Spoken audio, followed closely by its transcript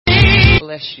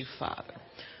bless you, Father.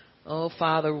 Oh,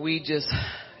 Father, we just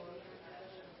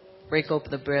break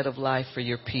open the bread of life for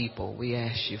your people. We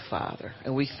ask you, Father,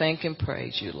 and we thank and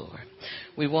praise you, Lord.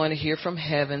 We want to hear from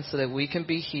heaven so that we can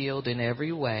be healed in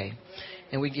every way.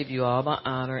 And we give you all the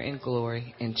honor and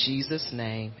glory. In Jesus'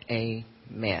 name,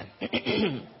 amen.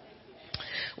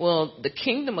 Well, the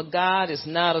kingdom of God is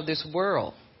not of this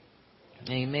world.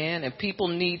 Amen. And people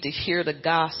need to hear the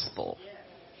gospel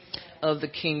of the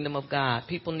kingdom of God.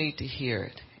 People need to hear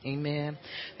it. Amen.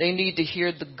 They need to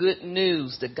hear the good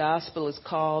news. The gospel is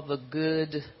called the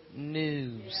good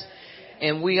news.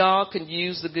 And we all can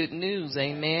use the good news.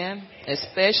 Amen.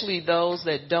 Especially those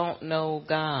that don't know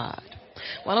God.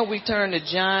 Why don't we turn to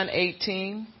John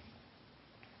 18,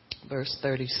 verse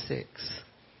 36.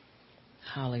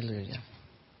 Hallelujah.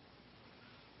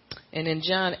 And in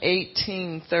John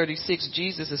 18:36,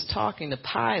 Jesus is talking to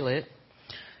Pilate.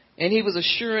 And he was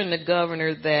assuring the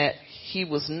governor that he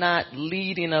was not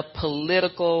leading a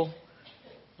political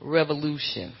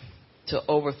revolution to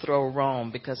overthrow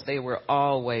Rome, because they were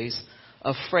always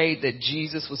afraid that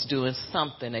Jesus was doing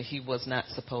something that he was not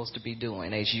supposed to be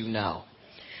doing, as you know.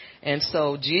 And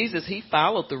so Jesus, he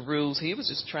followed the rules. He was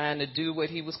just trying to do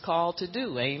what he was called to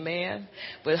do. Amen.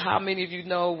 But how many of you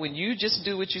know when you just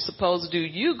do what you're supposed to do,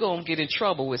 you're going to get in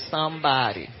trouble with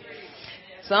somebody?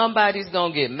 Somebody's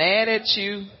going to get mad at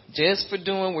you just for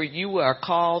doing what you are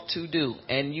called to do,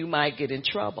 and you might get in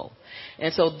trouble.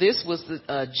 And so this was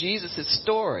Jesus'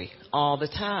 story all the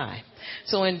time.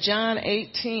 So in John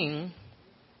 18,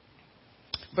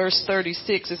 verse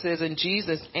 36, it says, and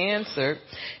Jesus answered,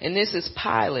 and this is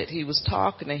Pilate. He was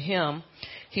talking to him.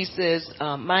 He says,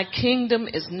 my kingdom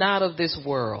is not of this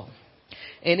world.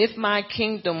 And if my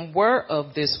kingdom were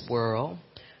of this world,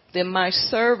 then my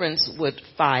servants would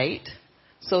fight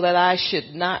so that I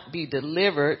should not be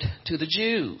delivered to the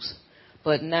Jews.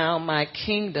 But now my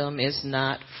kingdom is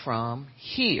not from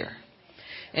here.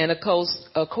 And of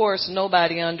course,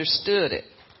 nobody understood it.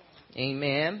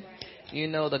 Amen. You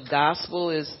know, the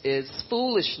gospel is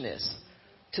foolishness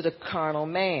to the carnal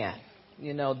man.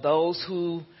 You know, those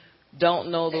who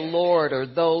don't know the Lord, or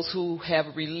those who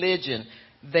have religion,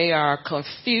 they are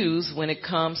confused when it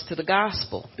comes to the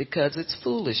gospel because it's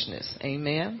foolishness.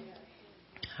 Amen.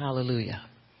 Hallelujah.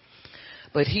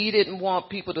 But he didn't want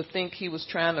people to think he was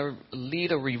trying to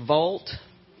lead a revolt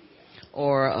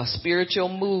or a spiritual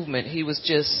movement. He was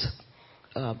just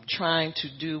trying to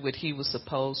do what he was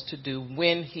supposed to do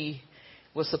when he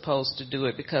was supposed to do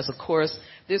it. Because, of course,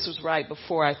 this was right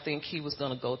before I think he was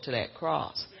going to go to that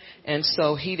cross. And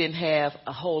so he didn't have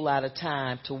a whole lot of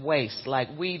time to waste like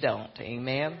we don't.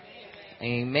 Amen.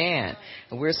 Amen.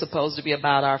 And we're supposed to be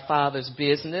about our Father's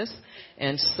business.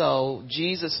 And so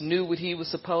Jesus knew what he was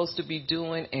supposed to be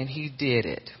doing, and he did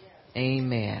it.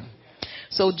 Amen.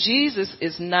 So Jesus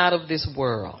is not of this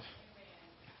world.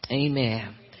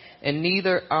 Amen. And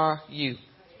neither are you.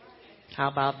 How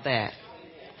about that?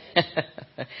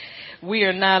 We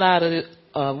are not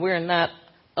we're not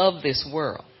of this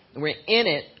world. We're in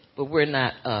it, but we're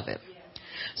not of it.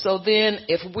 So then,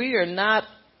 if we are not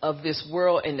of this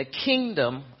world and the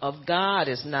kingdom of God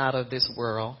is not of this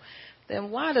world,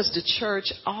 then why does the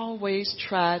church always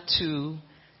try to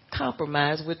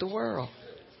compromise with the world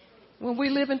when we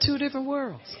live in two different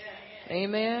worlds?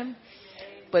 Amen.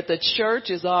 But the church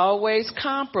is always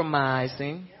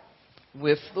compromising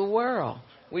with the world.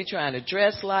 We're trying to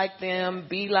dress like them,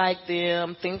 be like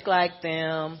them, think like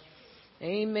them.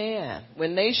 Amen.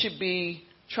 When they should be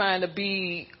trying to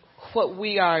be what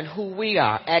we are and who we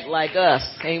are, act like us.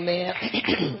 Amen.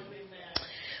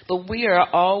 But we are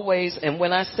always, and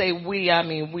when I say we, I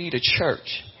mean we, the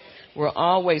church. We're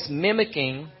always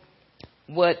mimicking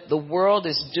what the world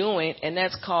is doing, and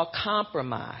that's called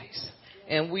compromise.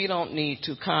 And we don't need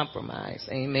to compromise.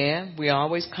 Amen. We're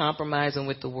always compromising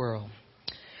with the world.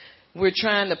 We're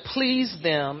trying to please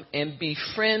them and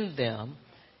befriend them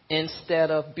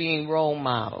instead of being role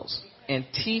models and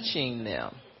teaching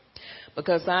them.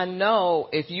 Because I know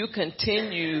if you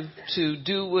continue to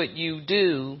do what you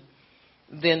do,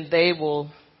 then they will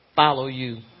follow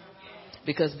you,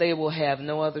 because they will have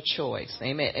no other choice.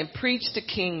 Amen. And preach the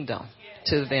kingdom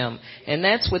to them. And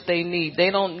that's what they need. They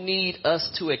don't need us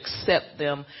to accept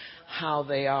them how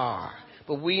they are.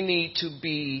 But we need to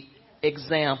be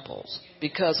examples,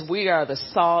 because we are the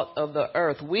salt of the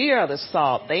earth. We are the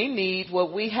salt. They need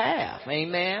what we have.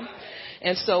 Amen.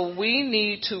 And so we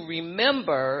need to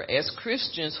remember as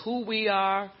Christians who we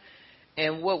are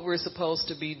and what we're supposed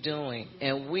to be doing.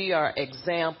 And we are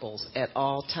examples at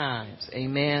all times.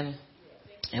 Amen.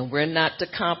 And we're not to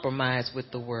compromise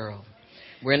with the world.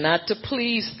 We're not to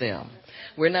please them.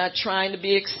 We're not trying to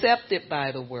be accepted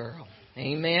by the world.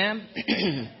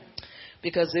 Amen.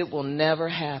 Because it will never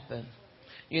happen.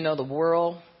 You know, the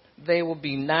world, they will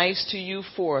be nice to you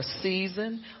for a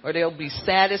season, or they'll be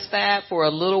satisfied for a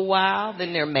little while,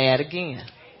 then they're mad again.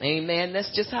 Amen.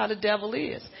 That's just how the devil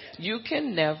is. You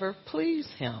can never please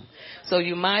him. So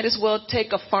you might as well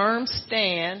take a firm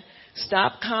stand,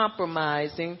 stop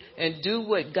compromising, and do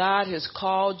what God has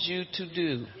called you to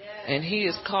do. And he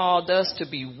has called us to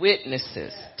be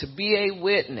witnesses, to be a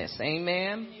witness.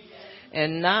 Amen.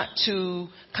 And not to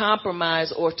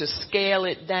compromise or to scale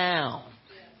it down.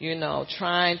 You know,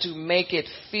 trying to make it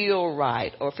feel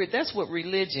right. Or if that's what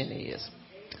religion is.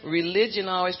 Religion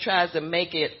always tries to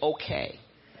make it okay.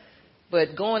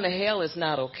 But going to hell is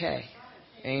not okay.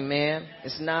 Amen.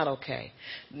 It's not okay.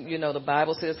 You know, the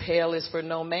Bible says hell is for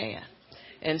no man.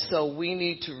 And so we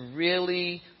need to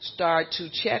really start to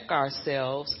check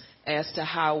ourselves as to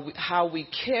how we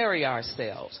carry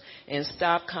ourselves and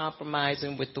stop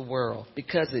compromising with the world,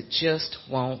 because it just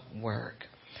won't work.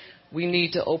 We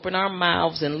need to open our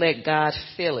mouths and let God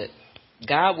fill it.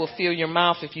 God will fill your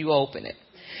mouth if you open it.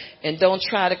 And don't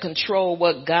try to control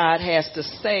what God has to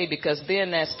say, because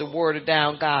then that's the watered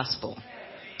down gospel.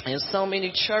 And so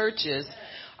many churches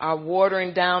are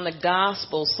watering down the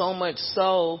gospel, so much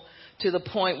so to the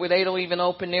point where they don't even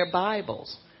open their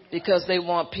Bibles, because they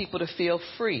want people to feel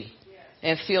free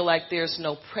and feel like there's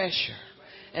no pressure.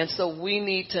 And so we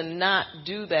need to not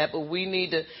do that, but we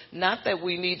need to, not that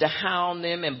we need to hound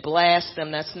them and blast them.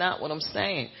 That's not what I'm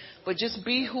saying. But just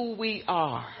be who we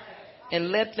are and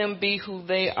let them be who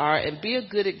they are and be a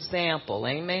good example.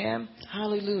 Amen.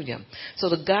 Hallelujah. So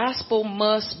the gospel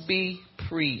must be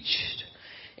preached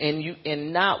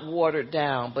and not watered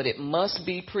down, but it must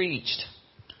be preached.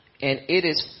 And it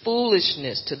is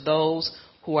foolishness to those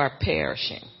who are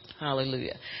perishing.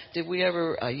 Hallelujah. Did we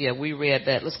ever, we read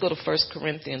that. Let's go to 1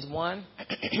 Corinthians 1.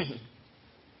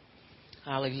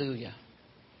 Hallelujah.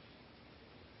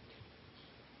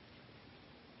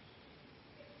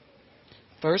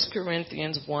 First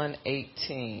Corinthians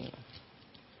 1:18.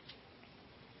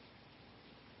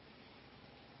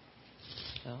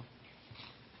 Oh.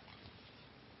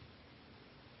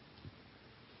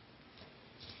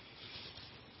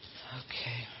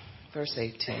 Okay. Verse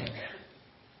 18.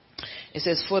 It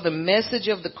says, for the message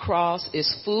of the cross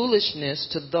is foolishness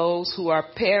to those who are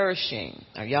perishing.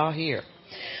 Are y'all here?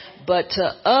 But to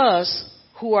us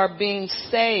who are being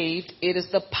saved, it is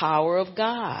the power of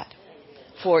God.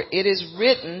 For it is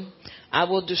written, I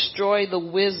will destroy the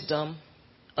wisdom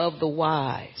of the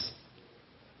wise.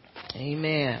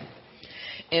 Amen.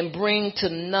 And bring to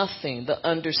nothing the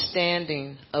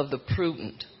understanding of the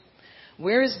prudent.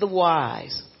 Where is the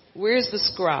wise? Where is the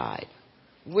scribe?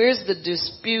 Where's the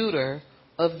disputer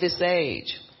of this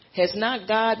age? Has not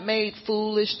God made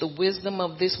foolish the wisdom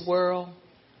of this world?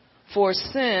 For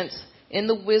since in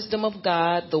the wisdom of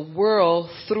God, the world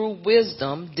through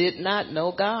wisdom did not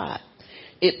know God,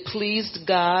 it pleased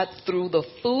God through the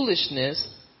foolishness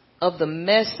of the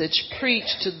message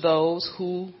preached to those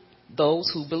who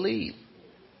believe.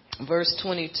 Verse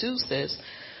 22 says,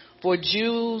 for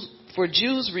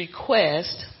Jews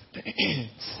request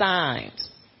signs.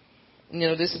 You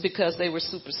know, this is because they were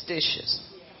superstitious.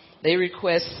 They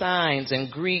request signs, and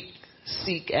Greeks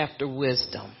seek after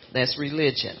wisdom. That's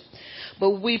religion.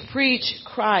 But we preach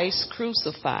Christ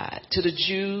crucified, to the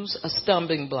Jews a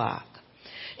stumbling block,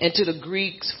 and to the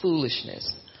Greeks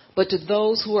foolishness. But to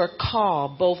those who are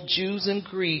called, both Jews and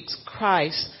Greeks,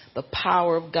 Christ, the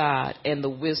power of God and the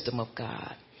wisdom of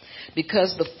God.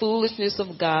 Because the foolishness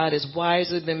of God is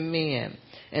wiser than men,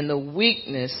 and the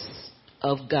weakness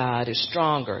of God is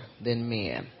stronger than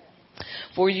men.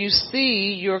 For you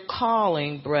see your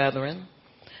calling, brethren,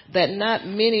 that not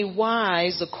many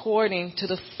wise according to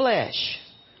the flesh,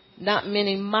 not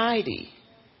many mighty,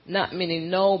 not many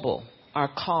noble are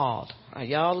called. Are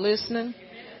y'all listening?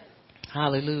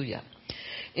 Hallelujah.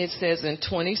 It says in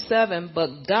 27,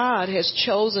 but God has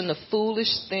chosen the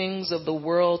foolish things of the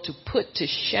world to put to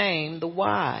shame the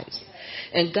wise.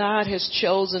 And God has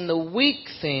chosen the weak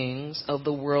things of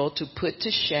the world to put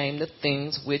to shame the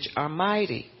things which are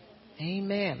mighty.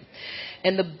 Amen.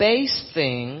 And the base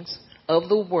things of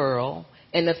the world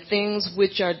and the things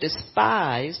which are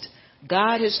despised,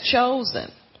 God has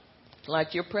chosen.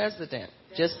 Like your president.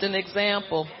 Just an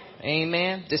example.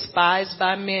 Amen. Despised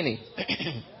by many.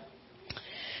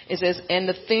 It says, and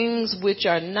the things which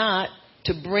are not,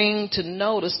 to bring to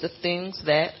notice the things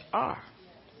that are.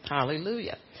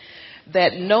 Hallelujah.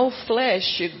 That no flesh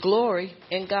should glory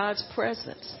in God's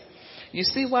presence. You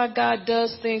see why God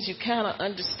does things? You kind of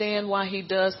understand why he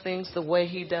does things the way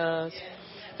he does.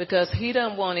 Because he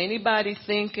doesn't want anybody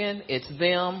thinking it's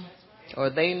them or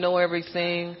they know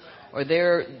everything or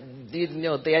they're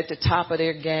at the top of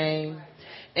their game.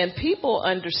 And people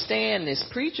understand this.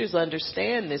 Preachers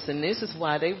understand this, and this is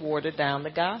why they water down the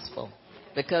gospel,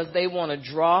 because they want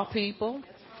to draw people.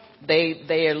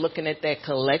 They are looking at that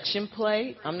collection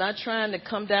plate. I'm not trying to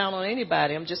come down on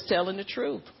anybody. I'm just telling the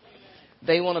truth.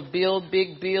 They want to build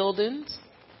big buildings,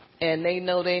 and they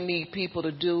know they need people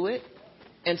to do it,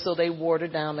 and so they water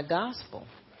down the gospel.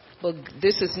 But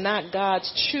this is not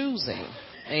God's choosing.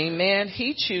 Amen.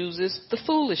 He chooses the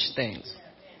foolish things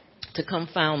to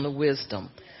confound the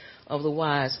wisdom of the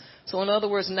wise. So in other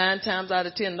words, 9 times out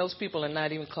of 10, those people are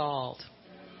not even called.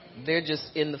 They're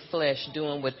just in the flesh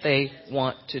doing what they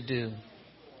want to do.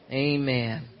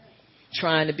 Amen.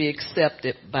 Trying to be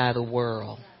accepted by the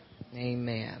world.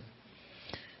 Amen.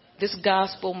 This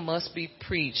gospel must be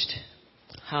preached.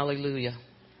 Hallelujah.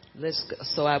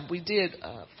 We did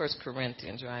 1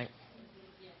 Corinthians, right?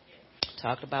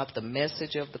 Talked about the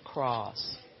message of the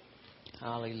cross.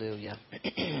 Hallelujah.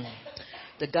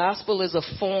 The gospel is a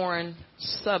foreign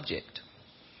subject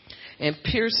and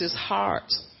pierces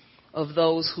hearts of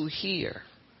those who hear,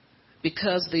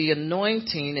 because the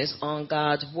anointing is on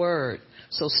God's word.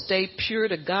 So stay pure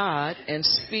to God and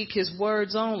speak his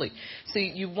words only.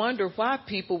 See, you wonder why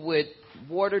people would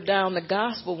water down the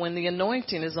gospel when the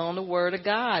anointing is on the word of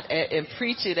God, and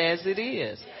preach it as it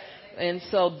is. And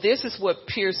so this is what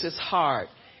pierces heart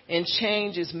and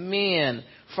changes men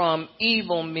from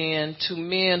evil men to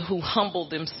men who humble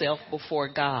themselves before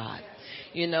God.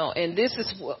 And this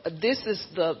is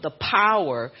the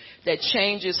power that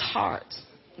changes hearts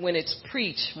when it's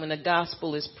preached, when the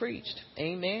gospel is preached.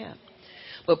 Amen.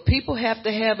 But people have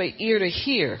to have an ear to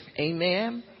hear.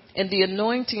 Amen. And the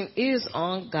anointing is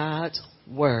on God's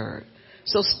word.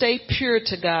 So stay pure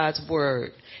to God's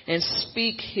word and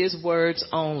speak his words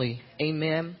only.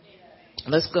 Amen.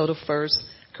 Let's go to 1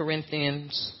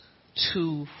 Corinthians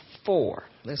 2:4.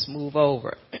 Let's move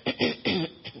over.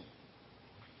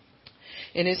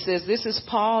 And it says, this is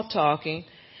Paul talking,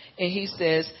 and he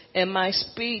says, and my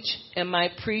speech and my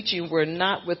preaching were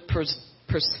not with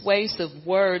persuasive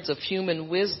words of human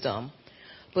wisdom,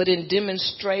 but in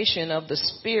demonstration of the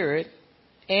Spirit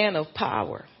and of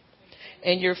power.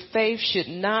 And your faith should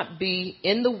not be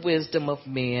in the wisdom of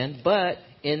men, but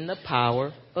in the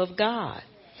power of God.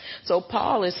 So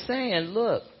Paul is saying,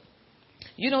 look,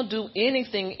 you don't do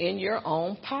anything in your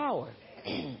own power.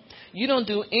 You don't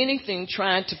do anything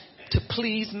trying to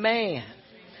please man.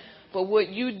 But what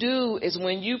you do is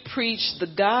when you preach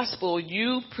the gospel,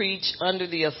 you preach under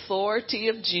the authority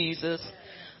of Jesus,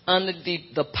 under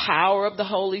the power of the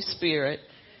Holy Spirit,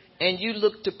 and you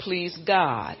look to please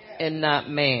God and not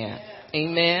man.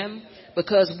 Amen?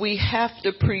 Because we have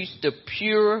to preach the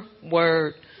pure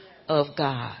word of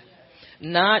God,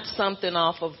 not something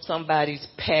off of somebody's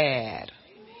pad,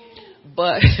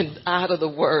 but out of the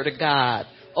word of God.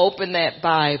 Open that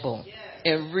Bible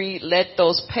and read. Let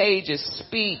those pages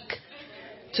speak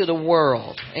to the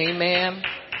world. Amen.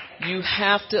 You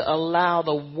have to allow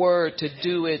the word to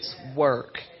do its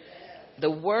work.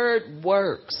 The word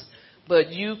works,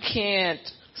 but you can't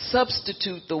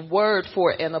substitute the word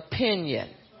for an opinion.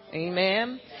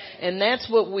 Amen. And that's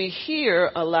what we hear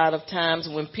a lot of times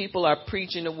when people are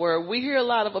preaching the word. We hear a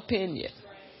lot of opinion,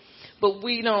 but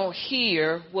we don't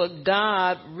hear what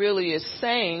God really is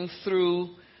saying through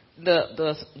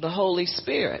the Holy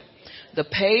Spirit. The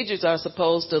pages are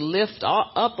supposed to lift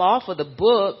up off of the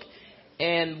book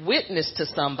and witness to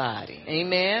somebody.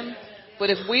 Amen. But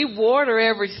if we water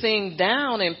everything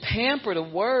down and pamper the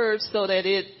word so that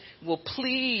it will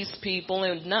please people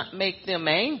and not make them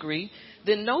angry,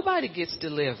 then nobody gets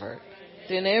delivered.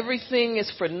 Then everything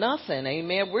is for nothing.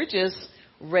 Amen. We're just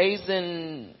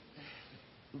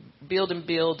building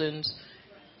buildings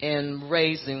and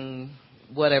raising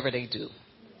whatever they do.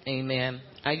 Amen.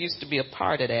 I used to be a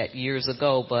part of that years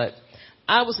ago, but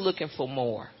I was looking for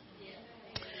more.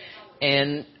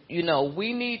 And,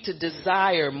 we need to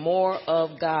desire more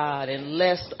of God and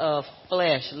less of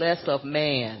flesh, less of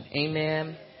man.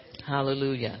 Amen.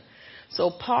 Hallelujah. So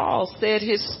Paul said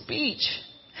his speech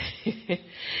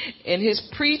and his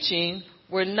preaching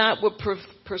were not with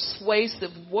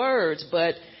persuasive words,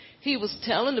 but he was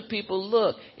telling the people,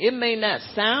 look, it may not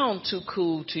sound too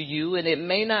cool to you, and it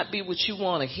may not be what you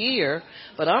want to hear,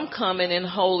 but I'm coming in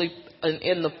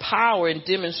the power and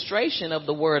demonstration of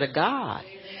the word of God.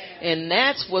 And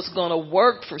that's what's going to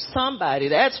work for somebody.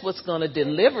 That's what's going to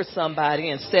deliver somebody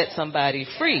and set somebody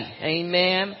free.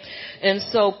 Amen. And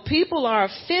so people are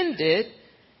offended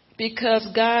because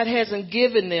God hasn't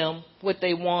given them what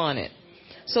they wanted.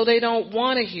 So they don't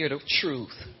want to hear the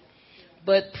truth.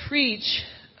 But preach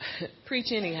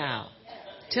anyhow.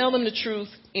 Tell them the truth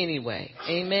anyway.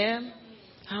 Amen.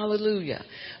 Hallelujah.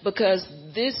 Because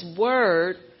this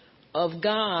word of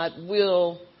God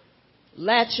will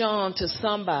latch on to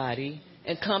somebody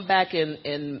and come back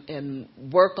and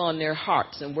work on their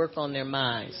hearts and work on their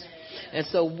minds. And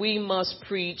so we must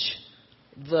preach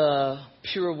the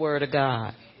pure word of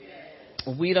God.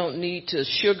 We don't need to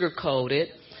sugarcoat it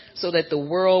so that the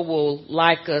world will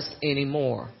like us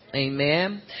anymore.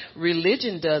 Amen.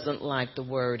 Religion doesn't like the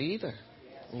word either.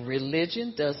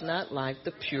 Religion does not like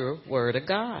the pure word of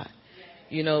God.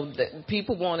 You know,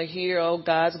 people want to hear, oh,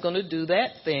 God's going to do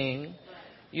that thing,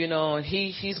 you know, and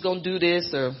he's going to do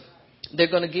this, or they're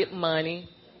going to get money.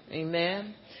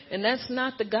 Amen. And that's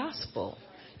not the gospel.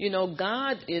 You know,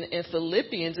 God, in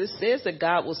Philippians, it says that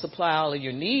God will supply all of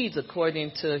your needs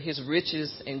according to his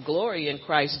riches and glory in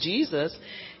Christ Jesus.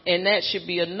 And that should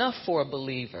be enough for a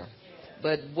believer.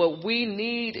 But what we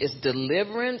need is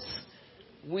deliverance.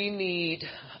 We need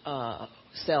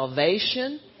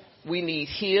salvation. We need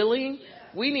healing.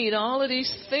 We need all of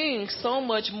these things so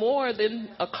much more than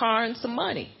a car and some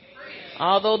money.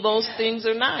 Although those things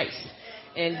are nice.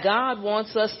 And God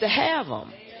wants us to have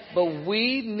them. But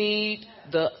we need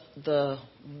the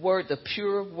word, the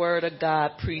pure word of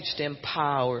God preached in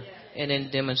power and in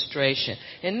demonstration.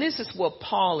 And this is what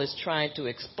Paul is trying to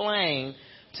explain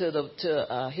to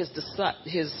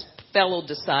his fellow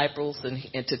disciples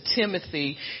and to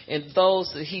Timothy and those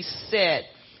that he set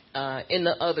in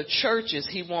the other churches.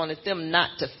 He wanted them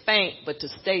not to faint, but to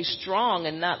stay strong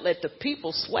and not let the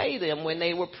people sway them when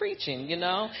they were preaching, you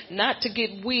know, not to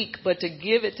get weak, but to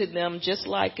give it to them just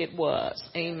like it was.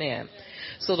 Amen.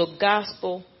 So the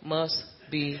gospel must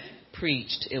be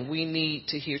preached, and we need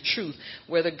to hear truth.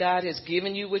 Whether God has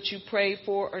given you what you prayed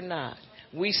for or not,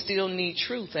 we still need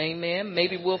truth. Amen.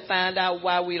 Maybe we'll find out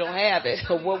why we don't have it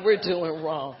or what we're doing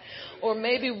wrong. Or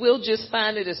maybe we'll just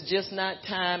find it it's just not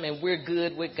time and we're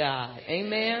good with God.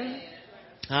 Amen.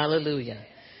 Hallelujah.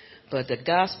 But the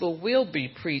gospel will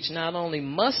be preached. Not only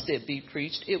must it be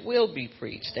preached, it will be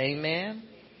preached. Amen.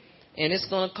 And it's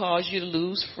going to cause you to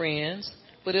lose friends,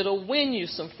 but it'll win you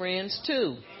some friends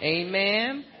too.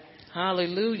 Amen.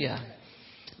 Hallelujah.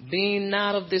 Being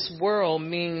not of this world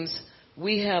means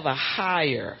we have a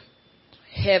higher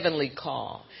heavenly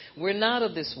call. We're not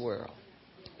of this world.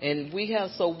 And we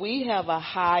have a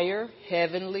higher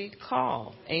heavenly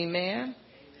call. Amen.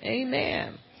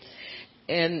 Amen.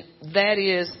 And that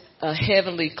is a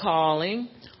heavenly calling,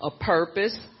 a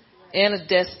purpose, and a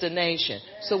destination.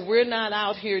 So we're not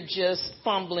out here just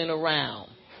fumbling around.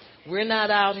 We're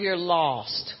not out here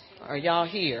lost. Are y'all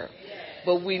here?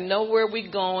 But we know where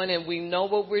we're going, and we know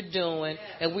what we're doing,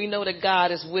 and we know that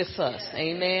God is with us.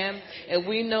 Amen. And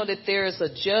we know that there is a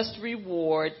just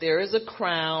reward, there is a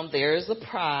crown, there is a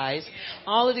prize,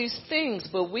 all of these things.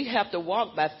 But we have to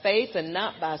walk by faith and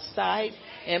not by sight,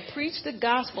 and preach the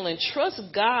gospel and trust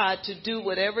God to do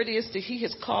whatever it is that he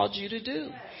has called you to do.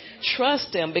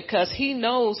 Trust him because he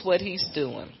knows what he's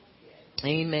doing.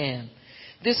 Amen.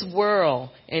 This world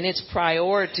and its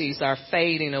priorities are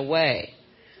fading away.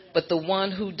 But the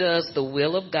one who does the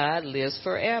will of God lives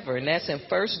forever. And that's in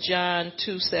 1 John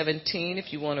 2:17,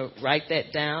 if you want to write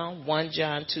that down, 1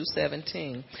 John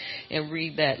 2:17, and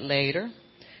read that later.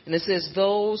 And it says,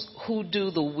 those who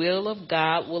do the will of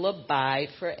God will abide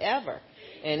forever.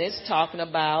 And it's talking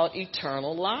about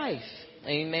eternal life.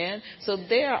 Amen. So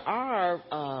there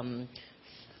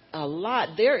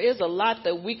is a lot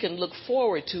that we can look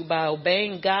forward to by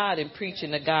obeying God and preaching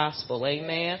the gospel.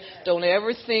 Amen. Don't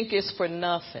ever think it's for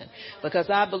nothing, because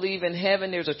I believe in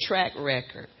heaven there's a track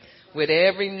record with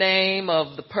every name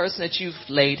of the person that you've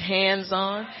laid hands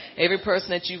on, every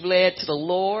person that you've led to the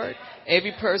Lord,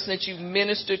 every person that you've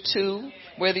ministered to,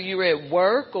 whether you're at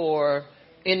work or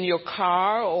in your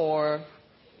car or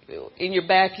in your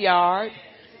backyard.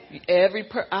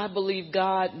 I believe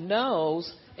God knows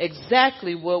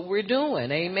exactly what we're doing.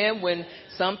 Amen. When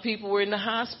some people were in the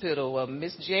hospital,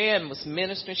 Miss Jan was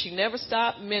ministering. She never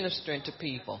stopped ministering to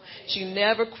people. She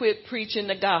never quit preaching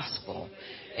the gospel.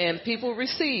 And people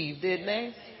received, didn't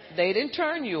they? They didn't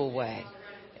turn you away.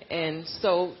 And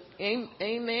so,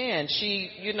 amen.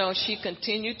 She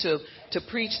continued to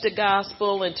preach the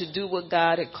gospel and to do what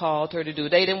God had called her to do.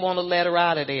 They didn't want to let her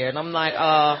out of there. And I'm like,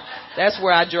 that's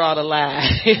where I draw the line.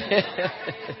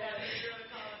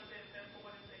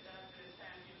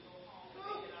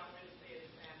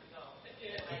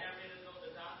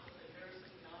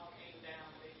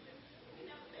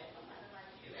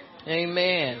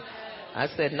 Amen. I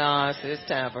said, no, it's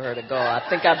time for her to go. I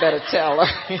think I better tell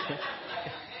her.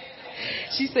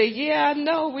 She said, yeah, I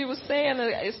know. We were saying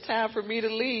it's time for me to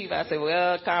leave. I said,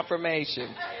 well,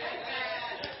 confirmation.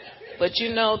 But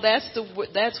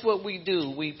that's what we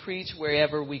do. We preach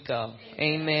wherever we go.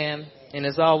 Amen. And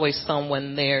there's always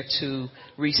someone there to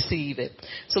receive it.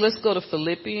 So let's go to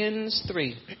Philippians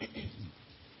 3.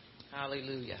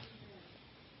 Hallelujah.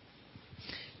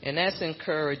 And that's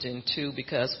encouraging too,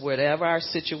 because whatever our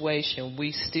situation,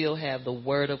 we still have the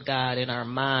Word of God in our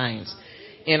minds,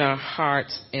 in our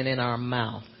hearts, and in our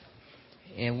mouth.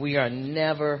 And we are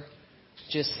never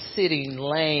just sitting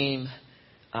lame,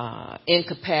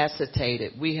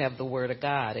 incapacitated. We have the Word of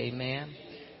God. Amen.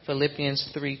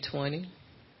 Philippians 3:20.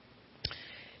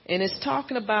 And it's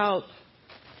talking about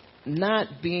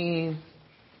not being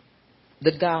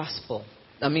the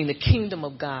the kingdom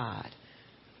of God,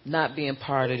 not being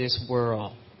part of this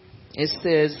world. It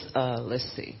says, let's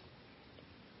see.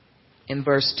 In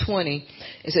verse 20,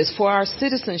 it says, "For our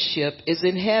citizenship is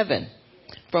in heaven,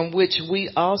 from which we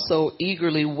also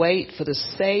eagerly wait for the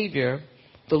Savior,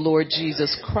 the Lord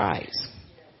Jesus Christ,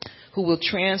 who will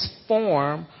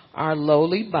transform our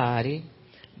lowly body,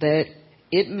 that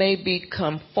it may be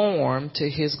conformed to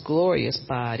his glorious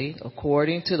body,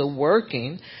 according to the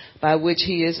working by which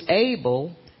he is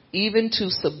able even to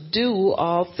subdue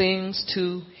all things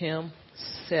to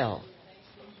himself."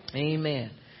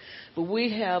 Amen. But we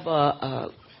have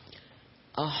a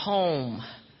home,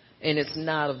 and it's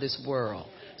not of this world.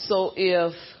 So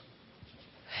if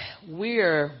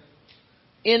we're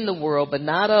in the world but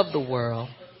not of the world,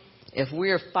 if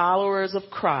we're followers of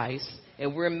Christ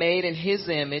and we're made in his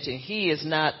image and he is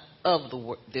not of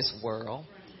this world,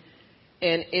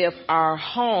 and if our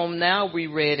home, now we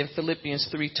read in Philippians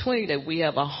 3:20 that we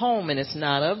have a home and it's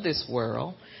not of this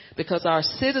world, because our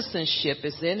citizenship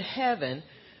is in heaven,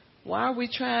 why are we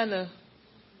trying to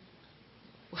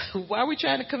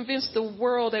convince the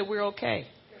world that we're okay?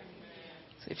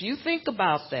 So if you think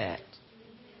about that,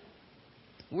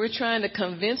 we're trying to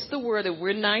convince the world that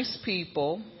we're nice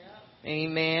people.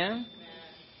 Amen.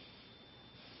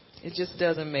 It just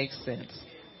doesn't make sense.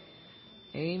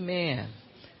 Amen.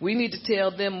 We need to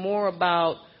tell them more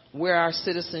about where our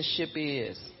citizenship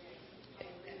is.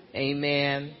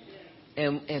 Amen.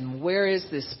 And where is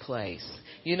this place?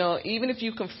 You know, even if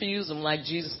you confuse them like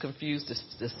Jesus confused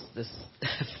the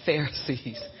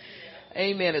Pharisees,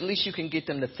 amen, at least you can get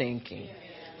them to thinking.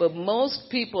 But most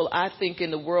people, I think, in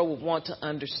the world would want to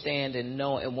understand and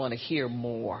know and want to hear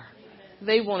more.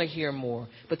 They want to hear more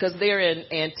because their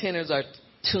antennas are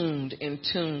in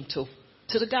tune to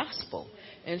the gospel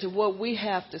and to what we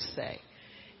have to say.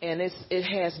 And it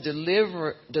has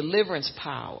deliverance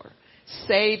power,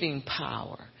 saving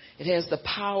power. It has the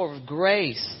power of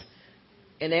grace.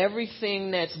 And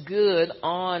everything that's good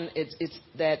it's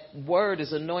that word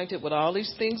is anointed with all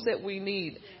these things that we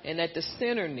need and that the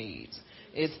sinner needs.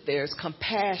 There's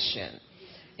compassion,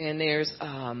 and there's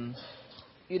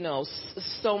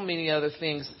so many other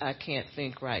things I can't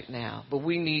think right now. But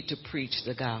we need to preach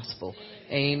the gospel.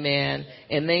 Amen.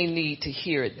 And they need to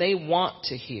hear it. They want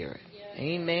to hear it.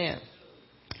 Amen.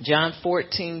 John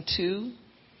 14:2.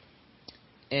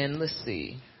 And let's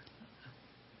see.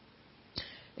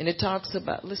 And it talks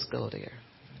about, let's go there.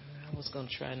 I was going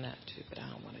to try not to, but I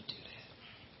don't want to do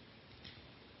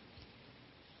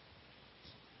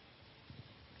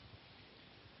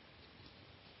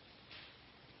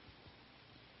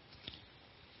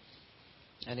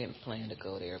that. I didn't plan to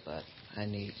go there, but I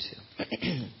need to.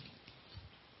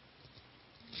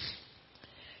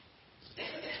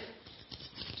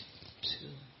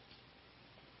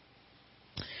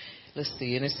 Let's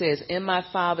see. And it says, "In my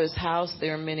Father's house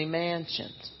there are many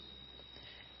mansions.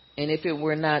 And if it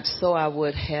were not so, I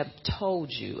would have told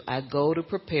you. I go to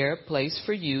prepare a place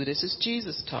for you." This is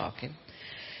Jesus talking.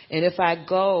 "And if I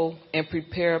go and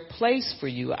prepare a place for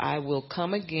you, I will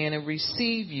come again and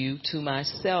receive you to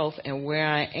myself. And where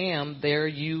I am, there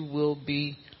you will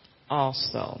be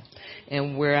also.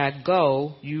 And where I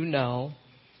go, you know,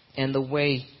 and the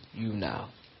way you know."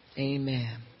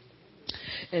 Amen.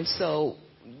 And so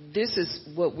this is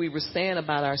what we were saying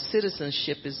about our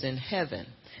citizenship is in heaven.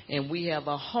 And we have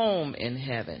a home in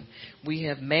heaven. We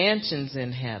have mansions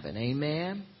in heaven.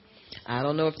 Amen. I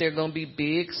don't know if they're going to be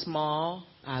big, small.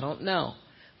 I don't know.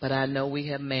 But I know we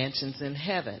have mansions in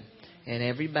heaven. And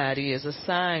everybody is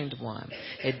assigned one.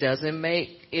 It doesn't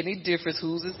make any difference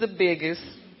whose is the biggest.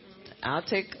 I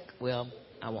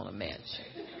want a mansion.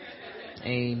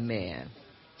 Amen.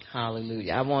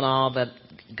 Hallelujah. I want all that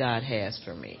God has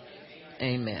for me.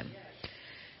 Amen.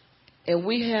 And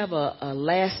we have a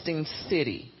lasting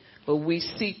city, but we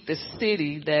seek the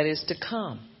city that is to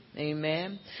come.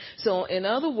 Amen. So in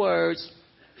other words,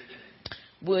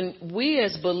 when we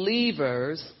as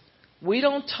believers, we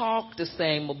don't talk the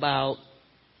same about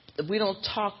we don't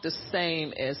talk the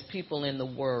same as people in the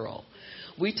world.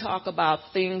 We talk about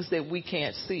things that we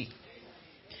can't see.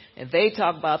 And they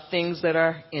talk about things that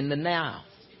are in the now.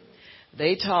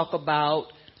 They talk about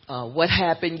what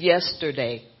happened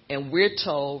yesterday. And we're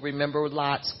told, remember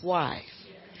Lot's wife.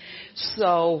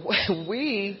 So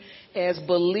we, as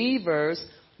believers,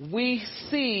 we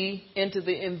see into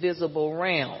the invisible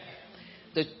realm.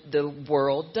 The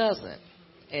world doesn't.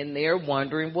 And they're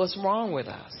wondering what's wrong with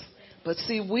us. But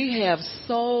see, we have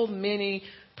so many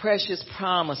precious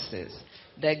promises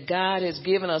that God has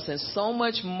given us and so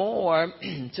much more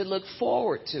to look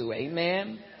forward to.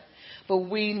 Amen. But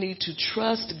we need to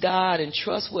trust God and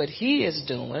trust what He is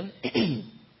doing.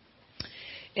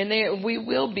 And then we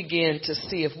will begin to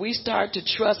see. If we start to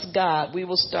trust God, we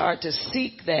will start to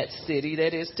seek that city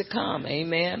that is to come.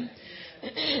 Amen.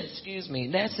 Excuse me.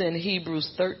 That's in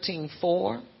Hebrews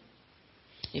 13:4.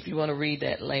 If you want to read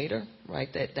that later,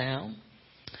 write that down.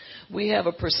 We have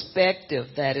a perspective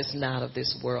that is not of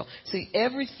this world. See,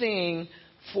 everything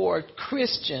for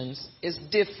Christians is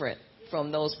different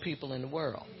from those people in the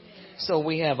world. So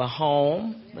we have a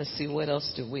home. Let's see, what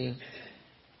else do we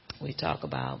talk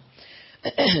about?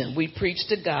 We preach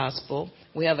the gospel.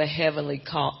 We have a heavenly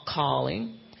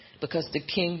calling because the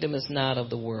kingdom is not of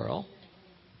the world.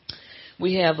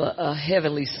 We have a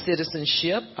heavenly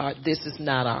citizenship. This is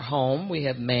not our home. We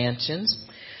have mansions.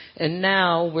 And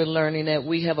now we're learning that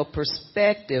we have a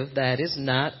perspective that is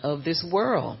not of this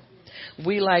world.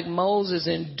 We, like Moses,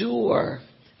 endure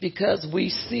because we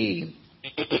see,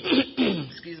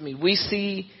 we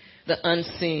see the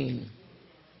unseen.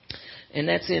 And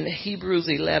that's in Hebrews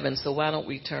 11. So why don't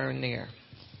we turn there?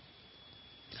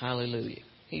 Hallelujah.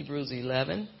 Hebrews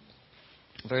 11,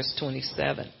 verse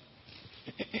 27.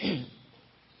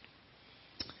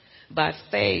 By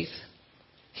faith,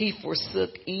 he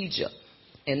forsook Egypt,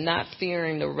 and not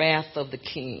fearing the wrath of the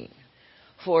king,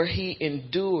 for he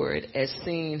endured as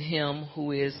seeing him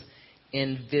who is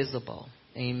invisible.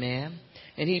 Amen.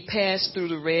 And he passed through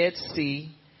the Red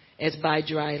Sea as by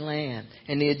dry land.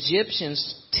 And the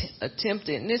Egyptians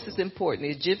attempted, and this is important,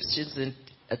 the Egyptians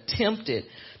attempted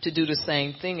to do the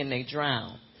same thing and they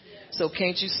drowned. So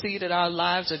can't you see that our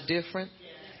lives are different?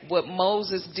 What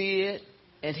Moses did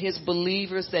and his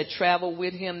believers that traveled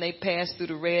with him, they passed through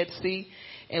the Red Sea.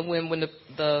 And when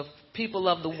the people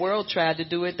of the world tried to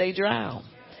do it, they drowned.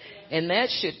 And that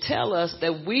should tell us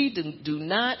that we do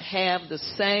not have the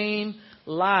same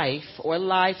life or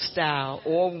lifestyle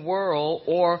or world,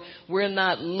 or we're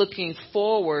not looking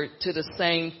forward to the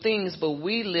same things, but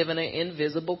we live in an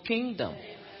invisible kingdom.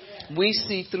 We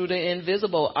see through the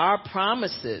invisible. Our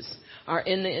promises are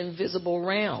in the invisible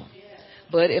realm.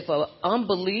 But if an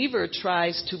unbeliever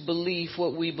tries to believe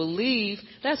what we believe,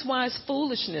 that's why it's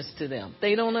foolishness to them.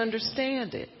 They don't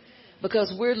understand it.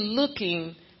 Because we're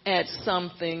looking at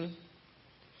something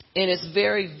and it's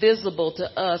very visible to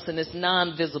us and it's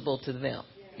non-visible to them.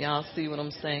 Y'all see what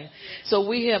I'm saying? So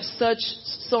we have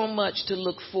so much to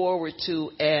look forward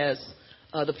to as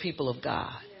the people of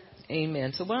God.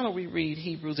 Amen. So why don't we read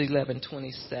Hebrews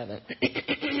 11:27.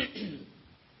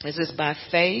 It says, by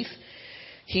faith,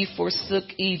 he forsook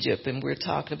Egypt, and we're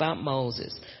talking about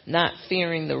Moses, not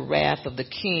fearing the wrath of the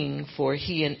king, for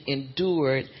he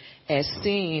endured as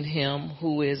seeing him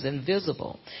who is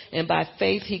invisible. And by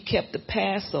faith he kept the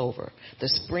Passover, the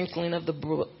sprinkling of the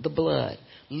blood,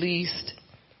 lest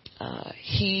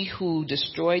he who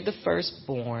destroyed the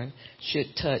firstborn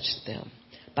should touch them.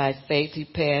 By faith he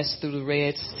passed through the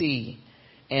Red Sea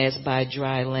as by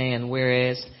dry land,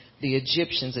 whereas the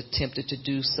Egyptians attempted to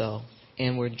do so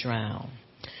and were drowned.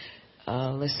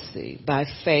 Let's see. By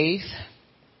faith,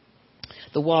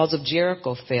 the walls of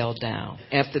Jericho fell down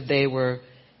after they were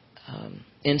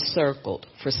encircled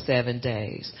for 7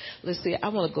 days. Let's see. I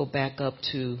want to go back up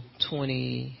to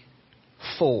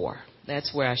 24.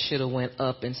 That's where I should have went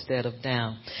up instead of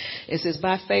down. It says,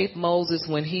 by faith, Moses,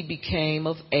 when he became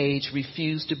of age,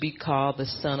 refused to be called the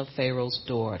son of Pharaoh's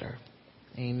daughter.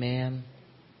 Amen.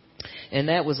 And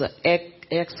that was an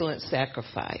excellent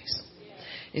sacrifice.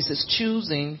 It says,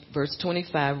 choosing, verse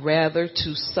 25, rather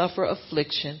to suffer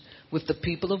affliction with the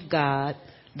people of God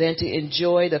than to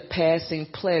enjoy the passing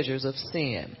pleasures of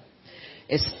sin,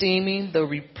 esteeming the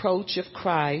reproach of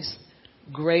Christ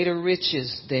greater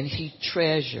riches than the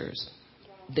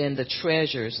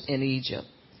treasures in Egypt,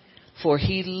 for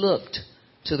he looked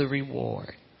to the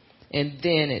reward. And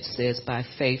then it says, by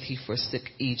faith he forsook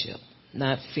Egypt,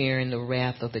 not fearing the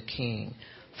wrath of the king,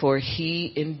 for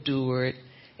he endured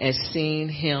as seeing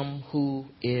him who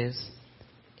is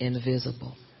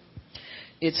invisible.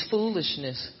 It's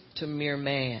foolishness to mere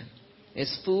man.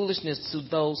 It's foolishness to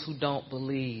those who don't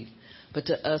believe. But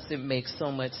to us, it makes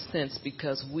so much sense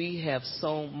because we have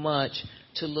so much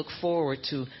to look forward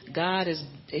to.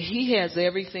 He has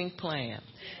everything planned.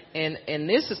 And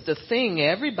this is the thing.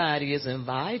 Everybody is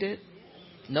invited.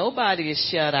 Nobody is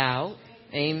shut out.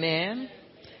 Amen.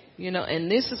 And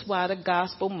this is why the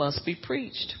gospel must be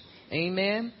preached.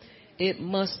 Amen. It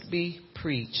must be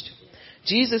preached.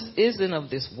 Jesus isn't of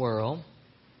this world,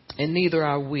 and neither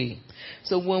are we.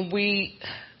 So when we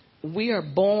are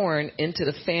born into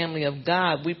the family of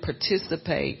God, we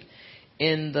participate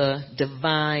in the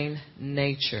divine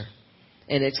nature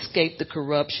and escape the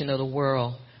corruption of the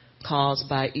world caused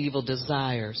by evil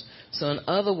desires. So in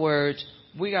other words,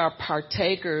 we are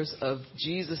partakers of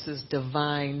Jesus'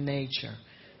 divine nature.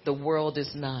 The world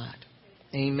is not.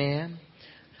 Amen.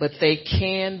 But they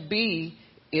can be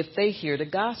if they hear the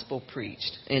gospel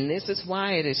preached. And this is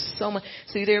why it is so much.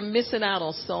 See, they're missing out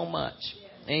on so much.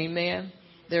 Amen.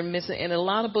 They're missing. And a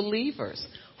lot of believers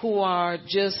who are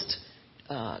just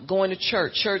going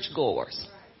to churchgoers.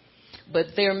 But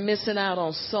they're missing out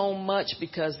on so much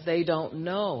because they don't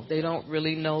know. They don't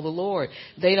really know the Lord.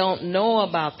 They don't know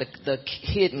about the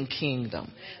hidden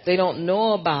kingdom. They don't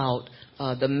know about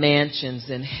the mansions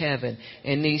in heaven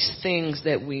and these things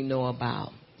that we know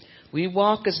about. We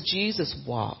walk as Jesus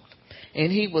walked,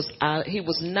 and he was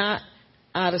not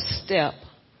out of step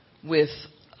with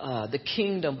the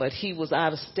kingdom, but he was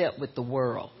out of step with the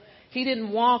world. He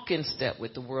didn't walk in step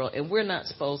with the world, and we're not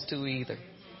supposed to either.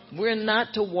 We're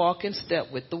not to walk in step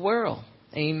with the world.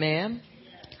 Amen.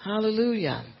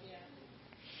 Hallelujah.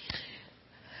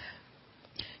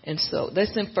 And so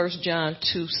that's in 1 John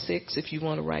 2:6 if you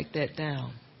want to write that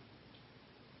down.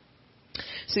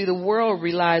 See, the world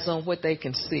relies on what they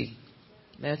can see.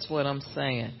 That's what I'm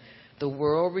saying. The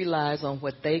world relies on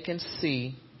what they can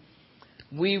see.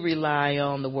 We rely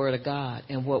on the Word of God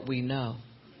and what we know.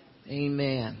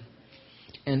 Amen.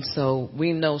 And so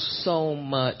we know so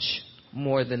much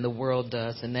more than the world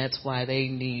does, and that's why they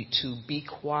need to be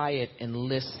quiet and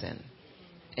listen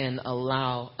and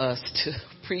allow us to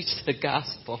preach the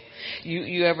gospel.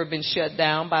 You ever been shut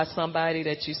down by somebody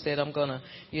that you said, I'm going to,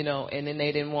 and then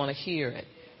they didn't want to hear it.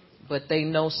 But they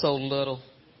know so little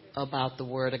about the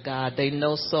Word of God. They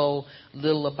know so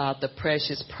little about the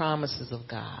precious promises of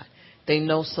God. They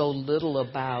know so little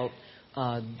about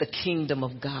the kingdom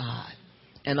of God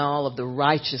and all of the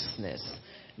righteousness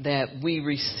that we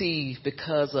receive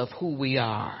because of who we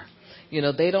are.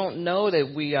 They don't know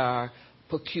that we are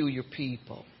peculiar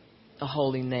people, a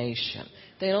holy nation.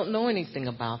 They don't know anything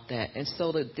about that. And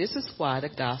so this is why the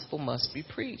gospel must be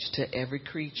preached to every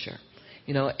creature.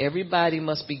 Everybody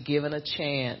must be given a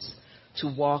chance to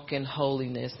walk in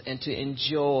holiness and to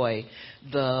enjoy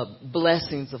the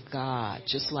blessings of God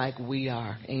just like we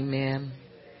are. Amen.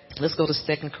 Let's go to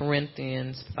 2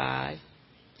 Corinthians 5.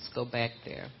 Let's go back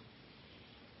there.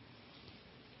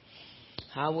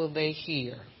 How will they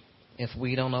hear if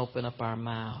we don't open up our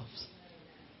mouths?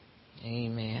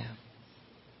 Amen.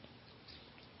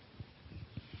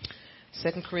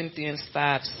 2 Corinthians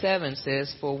 5:7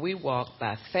 says, for we walk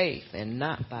by faith and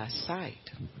not by sight.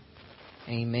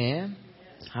 Amen.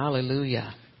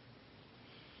 Hallelujah.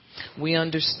 We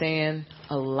understand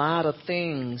a lot of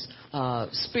things,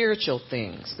 spiritual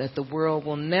things that the world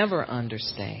will never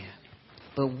understand.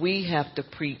 But we have to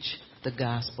preach the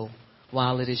gospel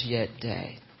while it is yet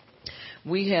day.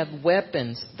 We have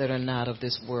weapons that are not of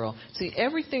this world. See,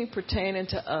 everything pertaining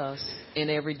to us in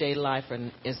everyday life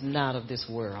is not of this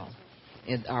world.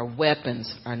 And our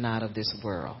weapons are not of this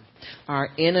world. Our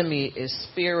enemy is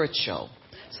spiritual.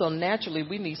 So naturally,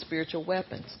 we need spiritual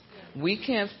weapons. We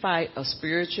can't fight a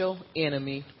spiritual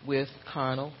enemy with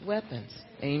carnal weapons.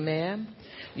 Amen.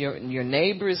 Your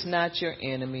neighbor is not your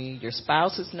enemy. Your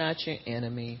spouse is not your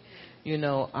enemy.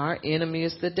 Our enemy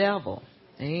is the devil.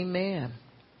 Amen.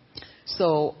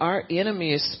 So our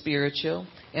enemy is spiritual,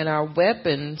 and our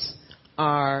weapons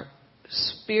are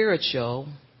spiritual,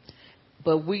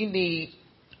 but we need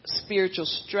spiritual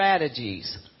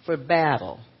strategies for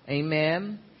battle.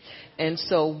 Amen. And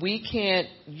so we can't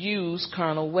use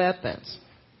carnal weapons.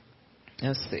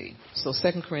 Let's see. So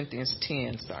 2 Corinthians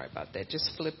 10, sorry about that.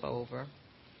 Just flip over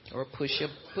or push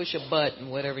a button,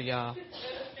 whatever y'all.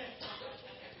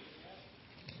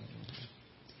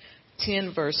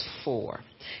 10 verse 4.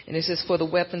 And it says, for the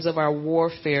weapons of our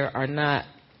warfare are not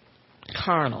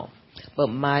carnal, but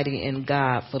mighty in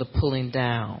God for the pulling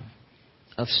down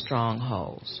of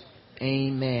strongholds.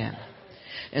 Amen.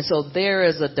 And so there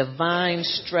is a divine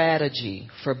strategy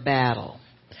for battle.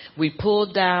 We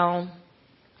pull down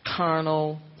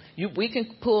we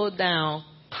can pull down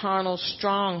carnal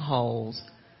strongholds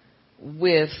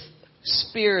with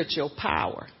spiritual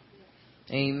power.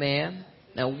 Amen.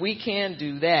 Now, we can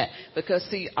do that because,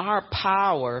 see, our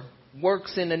power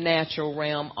works in the natural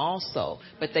realm also,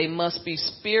 but they must be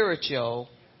spiritual.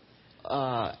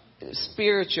 It's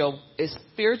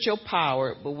spiritual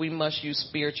power, but we must use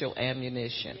spiritual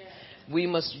ammunition. We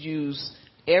must use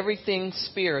everything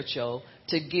spiritual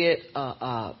to get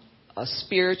a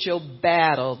spiritual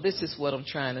battle. This is what I'm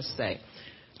trying to say.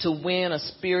 To win a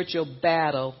spiritual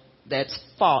battle that's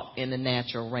fought in the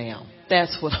natural realm.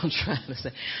 That's what I'm trying to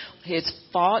say. It's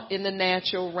fought in the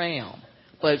natural realm,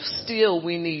 but still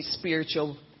we need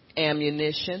spiritual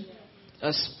ammunition,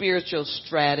 a spiritual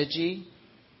strategy,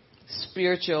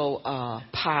 spiritual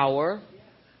power.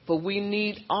 But we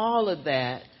need all of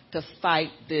that to fight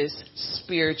this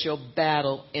spiritual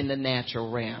battle in the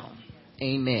natural realm.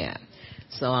 Amen.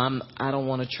 So I don't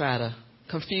want to try to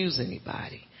confuse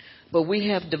anybody. But we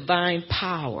have divine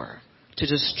power to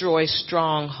destroy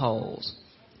strongholds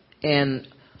and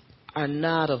are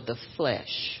not of the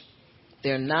flesh.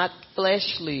 They're not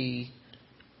fleshly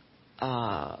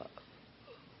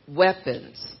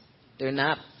weapons. They're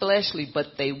not fleshly, but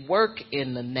they work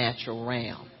in the natural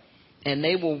realm. And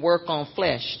they will work on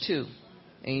flesh too.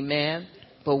 Amen.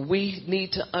 But we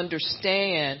need to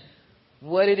understand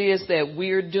what it is that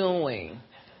we're doing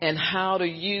and how to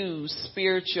use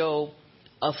spiritual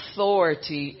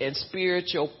authority and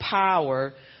spiritual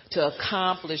power to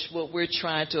accomplish what we're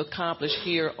trying to accomplish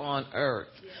here on earth.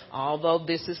 Although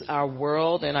this is our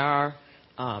world and our,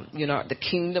 the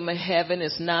kingdom of heaven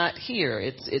is not here.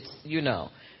 It's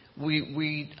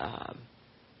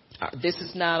this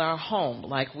is not our home,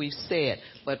 like we said,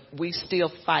 but we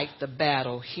still fight the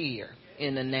battle here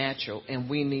in the natural, and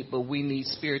we need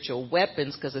spiritual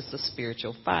weapons because it's a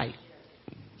spiritual fight.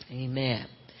 Amen.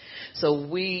 So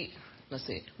we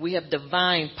have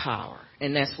divine power,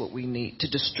 and that's what we need to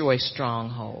destroy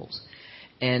strongholds,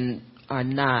 and are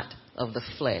not of the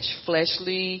flesh.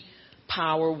 Fleshly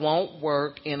power won't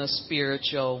work in a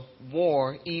spiritual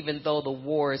war, even though the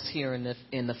war is here in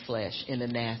the flesh, in the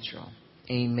natural.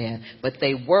 Amen. But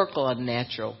they work on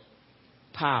natural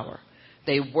power.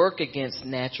 They work against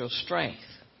natural strength.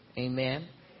 Amen.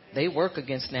 They work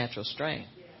against natural strength.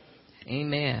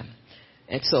 Amen.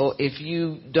 And so if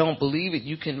you don't believe it,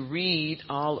 you can read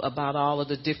about all of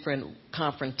the different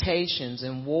confrontations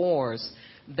and wars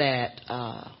that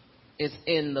is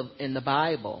in the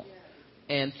Bible.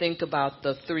 And think about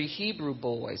the 3 Hebrew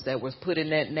boys that was put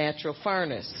in that natural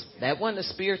furnace. That wasn't a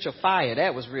spiritual fire.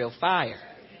 That was real fire.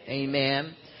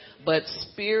 Amen. But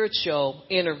spiritual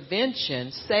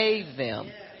intervention saved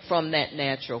them from that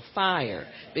natural fire,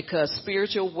 because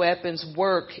spiritual weapons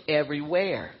work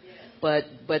everywhere. But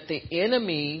the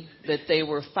enemy that they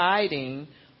were fighting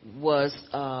was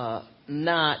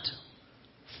not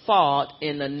fought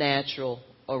in the natural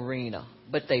arena,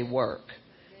 but they work.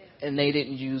 And they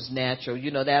didn't use natural.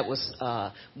 That was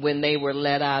when they were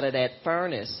let out of that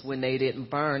furnace, when they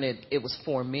didn't burn it, it was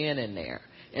 4 men in there.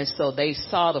 And so they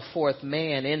saw the 4th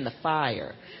man in the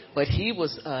fire, but he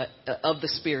was of the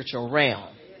spiritual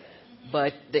realm.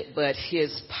 But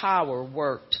his power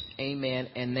worked, amen,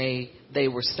 and they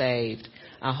were saved.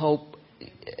 I hope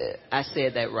I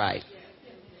said that right.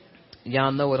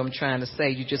 Y'all know what I'm trying to say.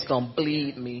 You're just going to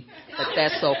bleed me, but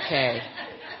that's okay.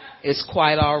 It's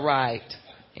quite all right.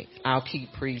 I'll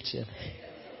keep preaching.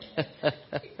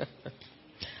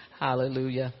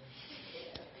 Hallelujah.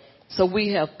 So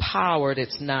we have power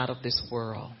that's not of this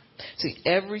world. See,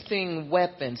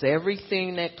 weapons,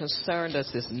 everything that concerned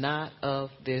us is not of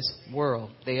this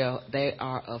world. They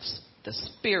are of the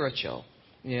spiritual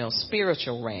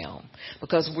realm,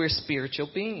 because we're spiritual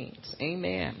beings.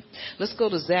 Amen. Let's go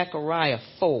to Zechariah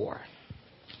 4.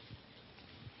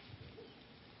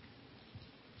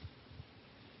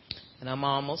 And I'm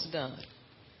almost done.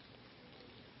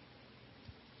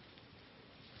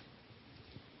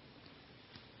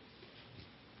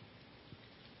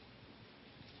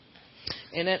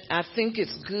 And I think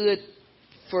it's good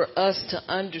for us to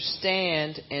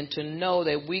understand and to know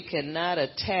that we cannot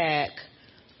attack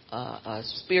a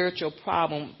spiritual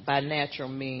problem by natural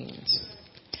means.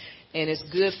 And it's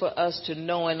good for us to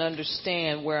know and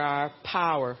understand where our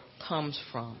power comes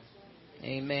from.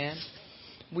 Amen.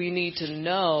 We need to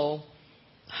know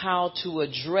how to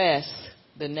address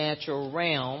the natural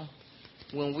realm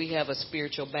when we have a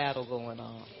spiritual battle going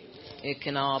on. It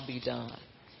can all be done.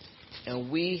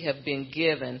 And we have been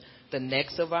given the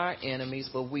necks of our enemies,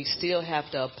 but we still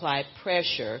have to apply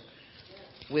pressure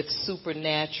with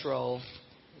supernatural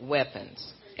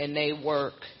weapons. And they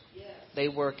work. They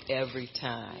work every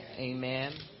time.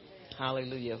 Amen.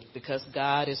 Hallelujah. Because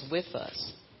God is with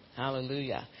us.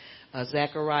 Hallelujah.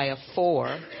 Zechariah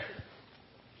 4,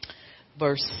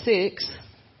 verse 6.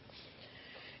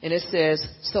 And it says,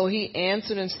 so he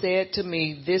answered and said to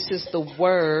me, this is the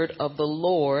word of the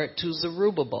Lord to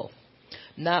Zerubbabel,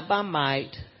 not by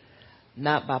might,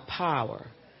 not by power,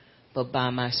 but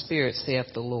by my spirit, saith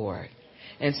the Lord.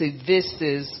 And see, this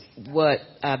is what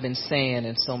I've been saying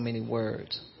in so many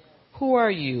words. Who are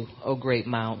you, O great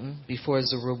mountain, before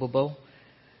Zerubbabel?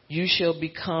 You shall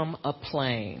become a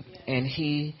plain, and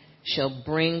he shall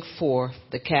bring forth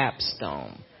the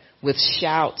capstone with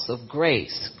shouts of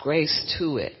grace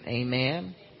to it.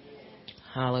 Amen.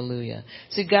 Hallelujah.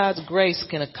 See, God's grace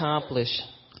can accomplish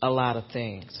a lot of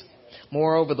things.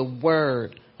 Moreover, the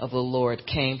word of the Lord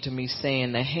came to me,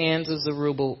 saying, the hands of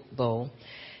Zerubbabel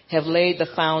have laid the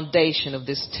foundation of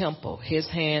this temple. His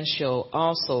hand shall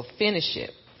also finish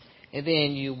it. And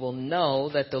then you will know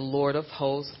that the Lord of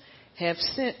hosts have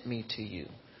sent me to you.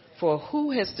 For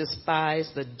who has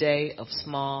despised the day of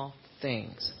small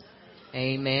things?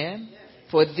 Amen.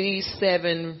 For these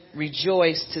 7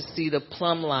 rejoice to see the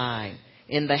plumb line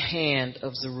in the hand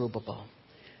of Zerubbabel.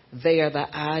 They are the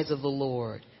eyes of the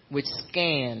Lord, which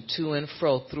scan to and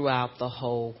fro throughout the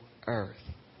whole earth.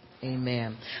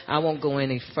 Amen. I won't go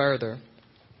any further,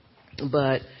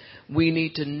 but we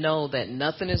need to know that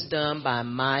nothing is done by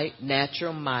might,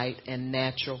 and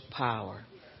natural power,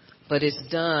 but it's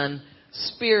done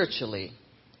spiritually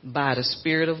by the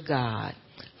Spirit of God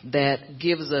that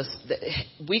gives us,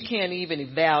 we can't even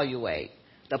evaluate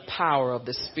the power of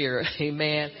the Spirit.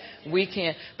 Amen. We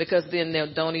can't, because then they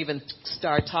don't even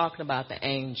start talking about the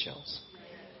angels.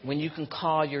 When you can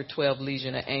call your 12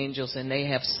 legion of angels and they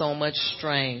have so much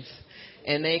strength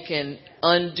and they can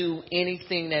undo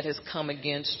anything that has come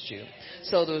against you.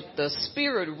 So the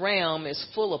spirit realm is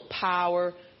full of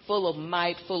power, full of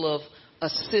might, full of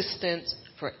assistance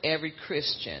for every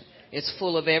Christian. It's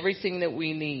full of everything that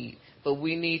we need. But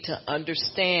we need to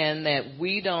understand that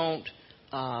we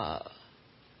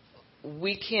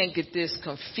can't get this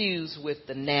confused with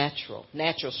the natural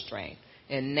strength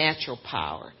and natural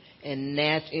power and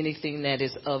anything that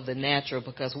is of the natural,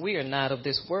 because we are not of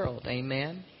this world.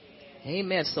 Amen.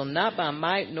 Amen. So not by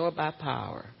might nor by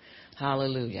power.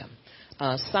 Hallelujah.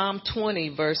 Psalm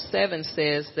 20 verse 7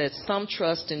 says that some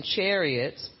trust in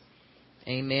chariots.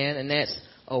 Amen. And that's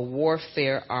a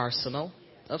warfare arsenal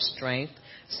of strength.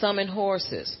 Some in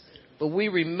horses. But we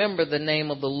remember the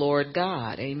name of the Lord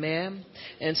God. Amen.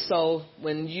 And so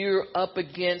when you're up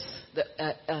against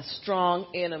a strong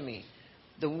enemy,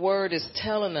 the word is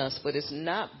telling us, but it's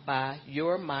not by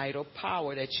your might or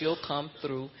power that you'll come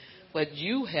through, but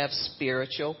you have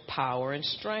spiritual power and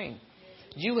strength.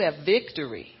 You have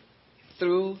victory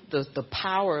through the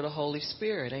power of the Holy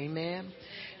Spirit. Amen.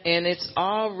 And it's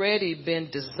already been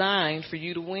designed for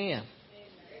you to win.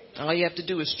 All you have to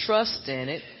do is trust in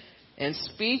it and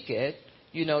speak it.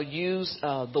 Use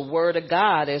the word of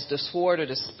God as the sword of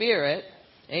the Spirit.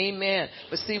 Amen.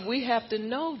 But see, we have to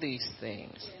know these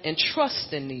things and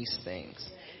trust in these things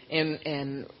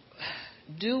and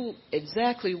do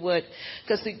exactly what,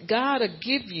 because God will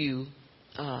give you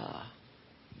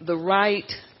the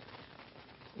right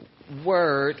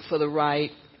word for the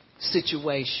right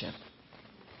situation.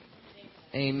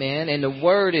 Amen. And the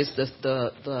word is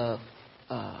the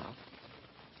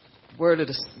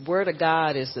word of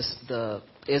God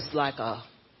is like a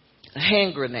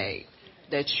hand grenade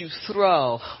that you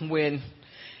throw when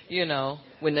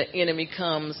the enemy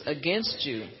comes against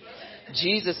you.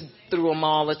 Jesus threw them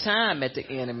all the time at the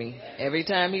enemy, every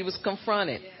time he was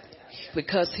confronted,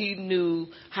 because he knew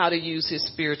how to use his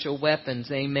spiritual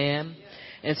weapons. Amen.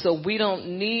 And so we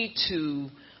don't need to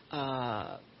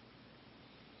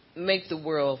make the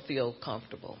world feel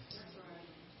comfortable.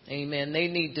 Amen. They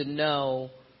need to know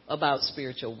about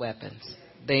spiritual weapons.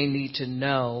 They need to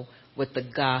know what the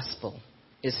gospel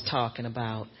is talking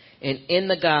about. And in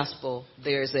the gospel,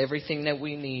 there's everything that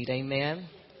we need. Amen.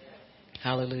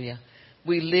 Hallelujah.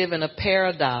 We live in a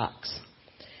paradox,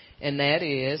 and that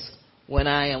is, when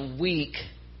I am weak,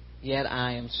 yet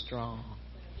I am strong.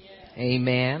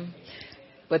 Amen.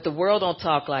 But the world don't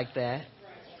talk like that.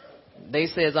 They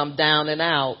says I'm down and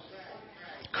out,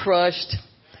 crushed,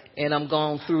 and I'm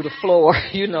going through the floor.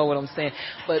 You know what I'm saying.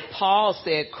 But Paul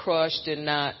said crushed and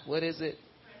not, what is it?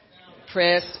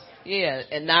 Pressed. Yeah,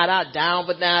 and not out, down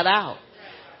but not out.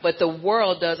 But the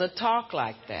world doesn't talk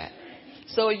like that.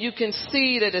 So you can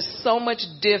see that it's so much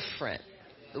different,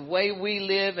 the way we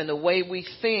live and the way we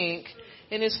think.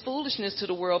 And it's foolishness to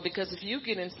the world, because if you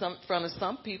get in front of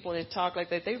some people and talk like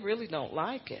that, they really don't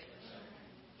like it.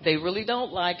 They really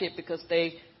don't like it because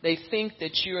they think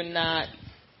that you're not,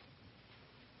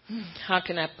 how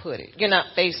can I put it? You're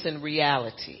not facing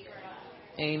reality.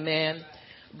 Amen.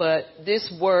 But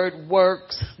this word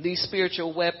works. These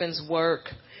spiritual weapons work.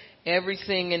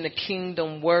 Everything in the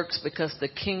kingdom works because the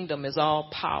kingdom is all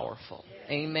powerful.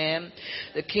 Amen.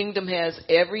 The kingdom has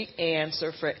every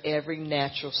answer for every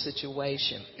natural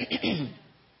situation.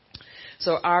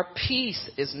 So our peace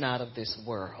is not of this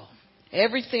world.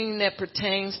 Everything that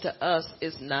pertains to us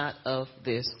is not of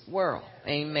this world.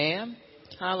 Amen.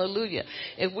 Hallelujah.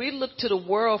 If we look to the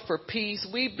world for peace,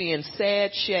 we'd be in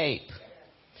sad shape.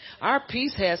 Our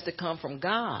peace has to come from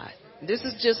God. This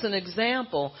is just an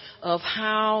example of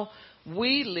how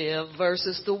we live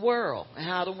versus the world, and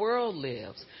how the world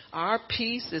lives. Our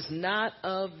peace is not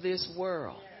of this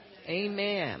world.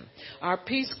 Amen. Our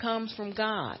peace comes from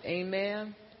God.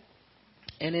 Amen.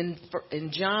 And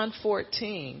in John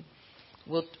 14,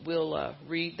 we'll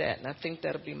read that, and I think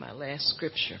that'll be my last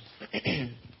scripture.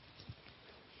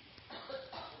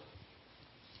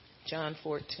 John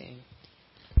 14.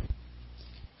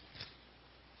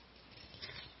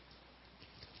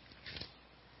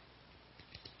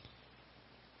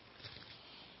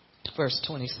 Verse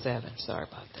 27. Sorry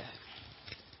about that.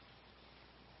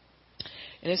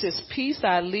 And it says, peace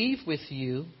I leave with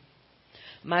you,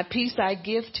 my peace I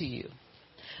give to you.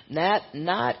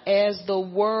 Not as the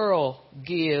world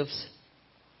gives,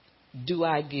 do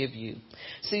I give you.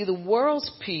 See, the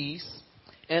world's peace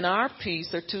and our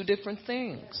peace are two different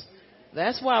things.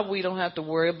 That's why we don't have to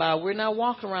worry about, we're not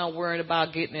walking around worrying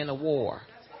about getting in a war.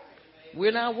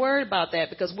 We're not worried about that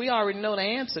because we already know the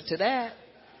answer to that.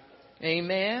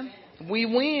 Amen. We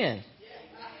win.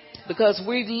 Because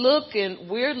we're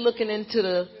looking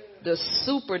into the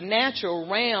supernatural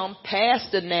realm,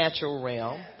 past the natural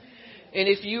realm. And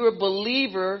if you're a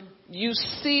believer, you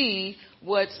see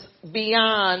what's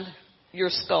beyond your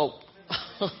scope.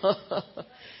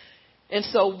 And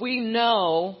so we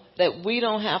know that we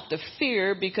don't have to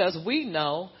fear because we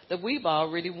know that we've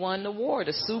already won the war.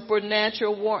 The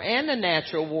supernatural war and the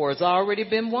natural war has already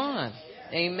been won.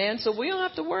 Amen. So we don't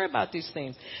have to worry about these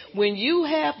things. When you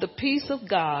have the peace of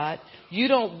God, you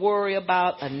don't worry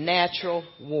about a natural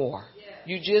war.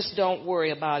 You just don't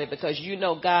worry about it because you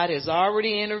know God has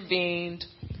already intervened.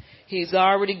 He's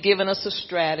already given us a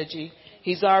strategy.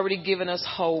 He's already given us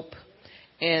hope.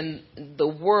 And the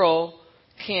world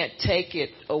can't take it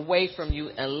away from you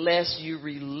unless you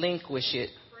relinquish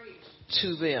it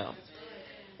to them.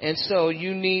 And so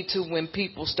you need to, when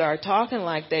people start talking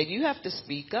like that, you have to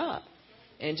speak up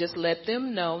and just let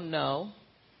them know, no,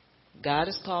 God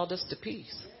has called us to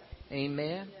peace.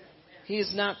 Amen. He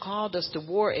has not called us to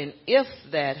war. And if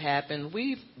that happens,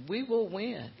 we will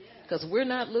win because we're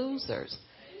not losers.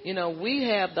 You know, we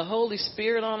have the Holy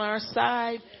Spirit on our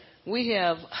side. We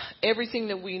have everything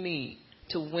that we need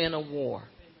to win a war.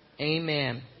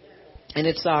 Amen. And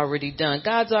it's already done.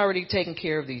 God's already taken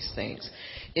care of these things.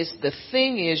 It's the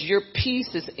thing is your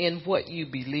peace is in what you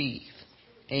believe.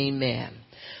 Amen.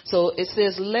 So it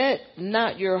says, let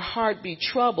not your heart be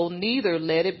troubled, neither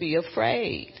let it be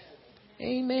afraid.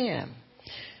 Amen.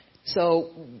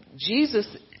 So Jesus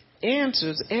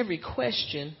answers every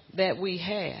question that we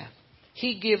have.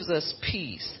 He gives us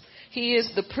peace. He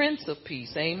is the Prince of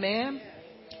Peace. Amen.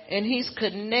 And he's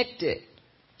connected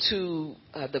to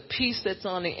the peace that's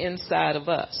on the inside of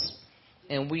us.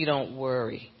 And we don't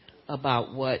worry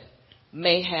about what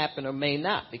may happen or may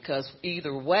not, because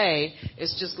either way,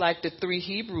 it's just like the 3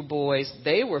 Hebrew boys.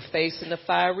 They were facing the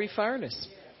fiery furnace.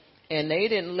 And they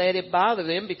didn't let it bother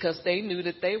them because they knew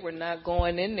that they were not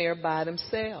going in there by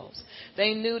themselves.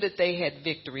 They knew that they had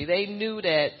victory. They knew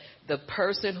that the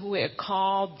person who had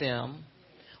called them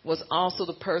was also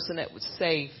the person that would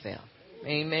save them.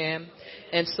 Amen.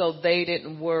 And so they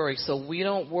didn't worry. So we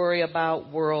don't worry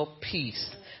about world peace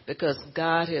because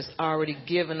God has already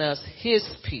given us his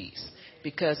peace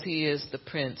because he is the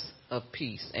Prince of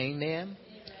Peace. Amen.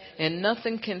 And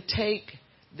nothing can take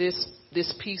this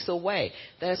peace away.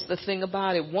 That's the thing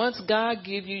about it. Once God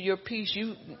gives you your peace,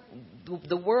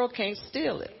 the world can't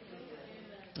steal it.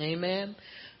 Amen.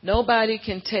 Nobody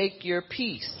can take your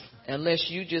peace unless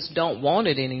you just don't want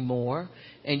it anymore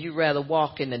and you rather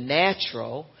walk in the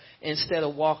natural instead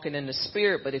of walking in the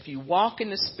spirit. But if you walk in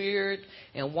the spirit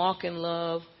and walk in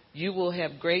love, you will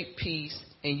have great peace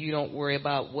and you don't worry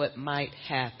about what might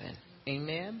happen.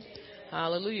 Amen.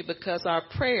 Hallelujah. Because our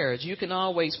prayers, you can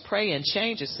always pray and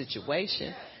change a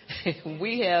situation.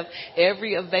 We have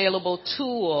every available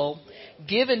tool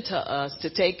given to us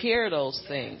to take care of those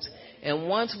things. And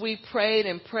once we prayed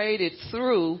it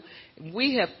through,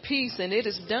 we have peace and it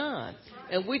is done.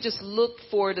 And we just look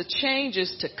for the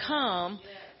changes to come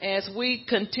as we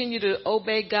continue to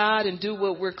obey God and do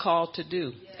what we're called to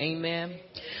do. Amen.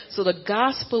 So the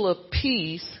gospel of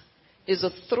peace is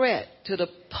a threat to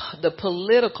the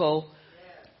political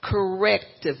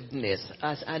correctiveness.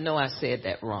 I know I said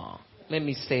that wrong. Let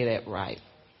me say that right.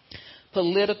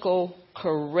 Political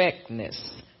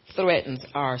correctness threatens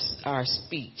our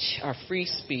speech, our free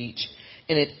speech,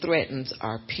 and it threatens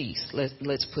our peace.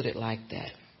 Let's put it like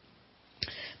that.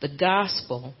 The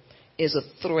gospel is a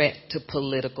threat to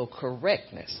political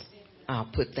correctness. I'll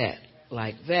put that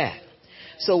like that.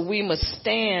 So we must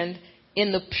stand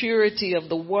in the purity of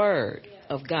the word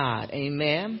of God.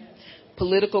 Amen.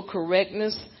 Political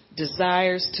correctness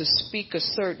desires to speak a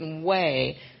certain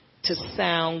way to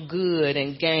sound good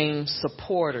and gain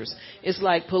supporters. It's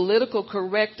like political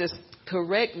correctness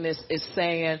is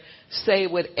saying, say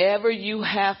whatever you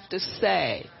have to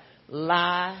say.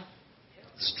 Lie,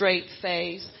 straight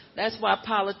face. That's why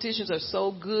politicians are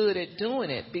so good at doing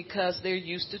it, because they're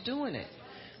used to doing it.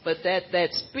 But that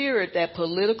spirit, that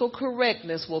political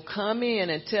correctness will come in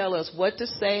and tell us what to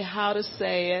say, how to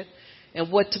say it,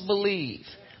 and what to believe.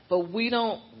 But we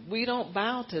don't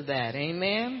bow to that.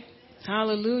 Amen.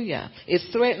 Hallelujah.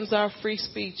 It threatens our free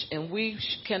speech, and we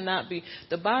cannot be.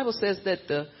 The Bible says that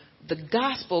the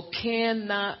gospel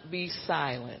cannot be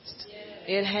silenced.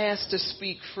 It has to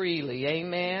speak freely.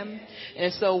 Amen.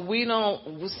 And so we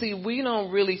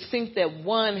don't really think that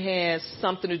one has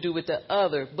something to do with the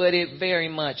other, but it very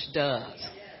much does.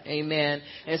 Amen.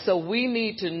 And so we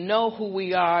need to know who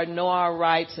we are, know our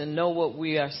rights, and know what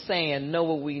we are saying, know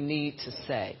what we need to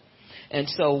say. And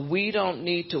so we don't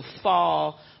need to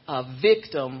fall a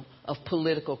victim of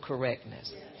political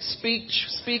correctness.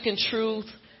 Speak in truth.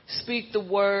 Speak the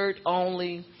word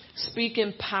only. Speak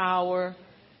in power.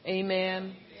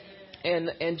 Amen.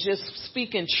 And just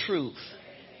speak in truth.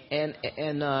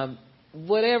 And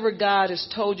whatever God has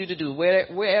told you to do,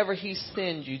 wherever he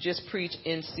sends you, just preach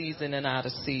in season and out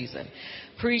of season.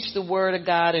 Preach the word of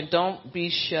God and don't be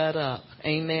shut up.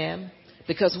 Amen.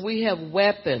 Because we have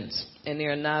weapons and they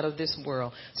are not of this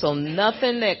world. So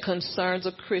nothing that concerns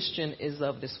a Christian is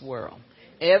of this world.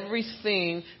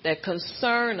 Everything that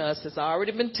concerns us has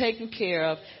already been taken care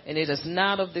of, and it is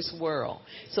not of this world.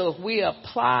 So if we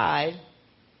apply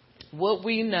what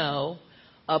we know,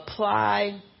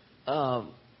 apply the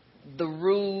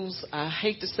rules, I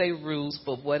hate to say rules,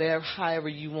 but however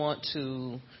you want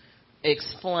to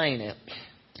explain it.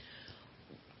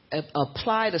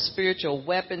 Apply the spiritual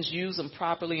weapons, use them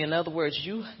properly. In other words,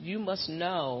 you must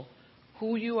know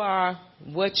who you are,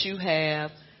 what you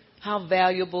have, how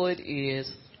valuable it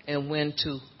is, and when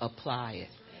to apply it.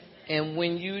 And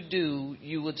when you do,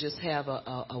 you will just have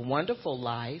a wonderful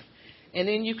life. And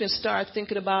then you can start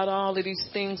thinking about all of these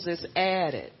things that's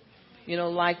added,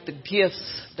 like the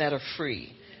gifts that are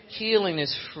free. Healing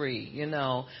is free,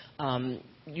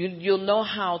 you'll know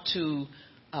how to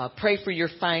pray for your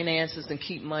finances and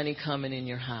keep money coming in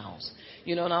your house.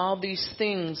 And all these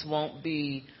things won't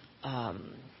be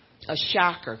a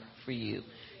shocker for you.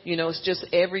 It's just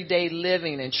everyday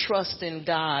living and trusting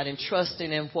God and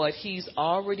trusting in what he's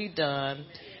already done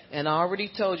and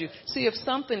already told you. See, if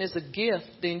something is a gift,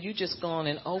 then you just go on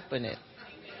and open it.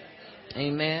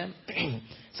 Amen.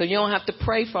 So you don't have to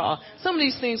pray for some of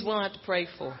these things we don't have to pray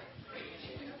for.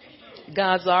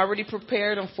 God's already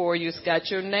prepared them for you. It's got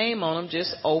your name on them.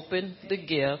 Just open the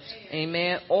gift.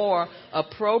 Amen. Or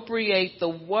appropriate the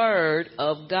word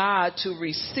of God to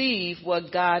receive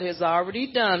what God has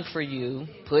already done for you.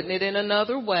 Putting it in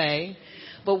another way.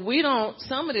 But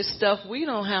some of this stuff we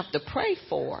don't have to pray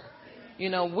for.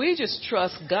 We just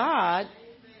trust God,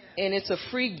 and it's a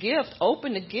free gift.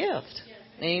 Open the gift.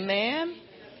 Amen.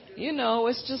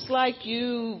 It's just like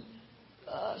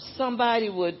somebody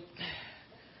would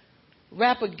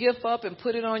wrap a gift up and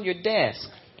put it on your desk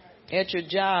at your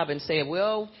job and say,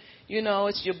 well,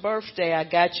 it's your birthday. I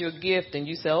got you a gift. And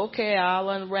you say, okay, I'll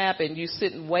unwrap it. And you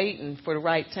sitting waiting for the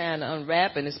right time to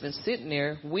unwrap it. And it's been sitting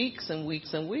there weeks and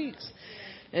weeks and weeks.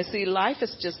 And see, life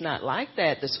is just not like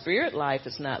that. The spirit life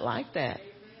is not like that.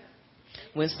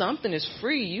 When something is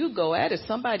free, you go at it.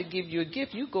 Somebody give you a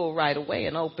gift, you go right away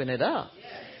and open it up.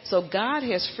 So God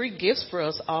has free gifts for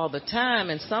us all the time.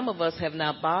 And some of us have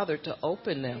not bothered to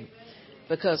open them,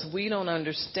 because we don't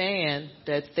understand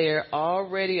that they're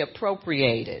already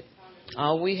appropriated.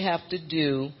 All we have to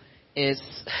do is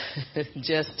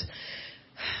just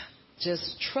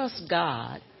trust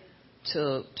God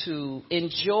to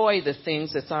enjoy the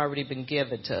things that's already been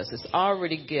given to us. It's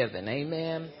already given.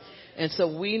 Amen. And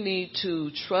so we need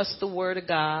to trust the word of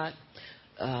God.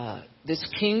 This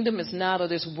kingdom is not of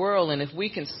this world. And if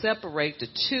we can separate the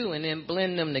two and then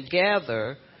blend them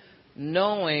together,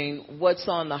 knowing what's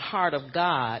on the heart of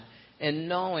God and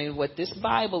knowing what this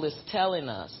Bible is telling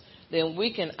us, then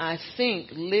we can, I think,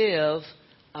 live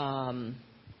a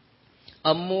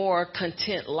more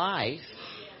content life,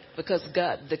 because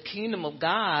God, the kingdom of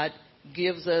God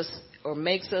gives us or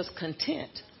makes us content,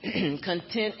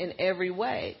 content in every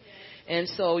way. And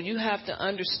so you have to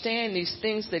understand these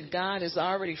things that God has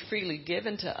already freely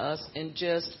given to us and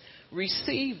just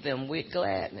receive them with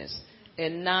gladness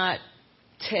and not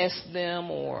test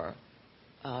them or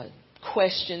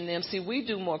question them. See, we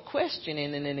do more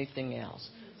questioning than anything else.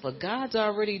 But God's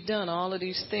already done all of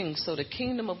these things. So the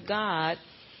kingdom of God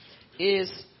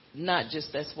is not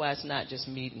just, that's why it's not just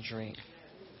meat and drink,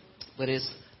 but it's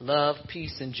love,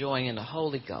 peace, and joy in the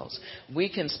Holy Ghost. We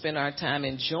can spend our time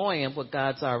enjoying what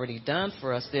God's already done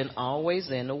for us than always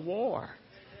in a war.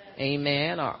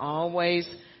 Amen. Or always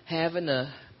having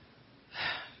a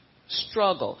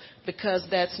struggle, because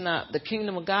that's not, the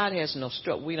kingdom of God has no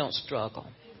struggle. We don't struggle.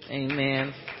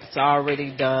 Amen. It's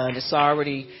already done. It's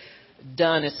already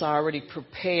done. It's already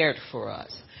prepared for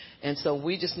us. And so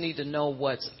we just need to know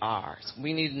what's ours.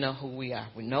 We need to know who we are.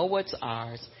 We know what's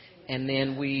ours, and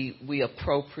then we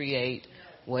appropriate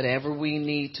whatever we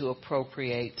need to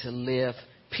appropriate to live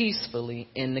peacefully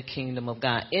in the kingdom of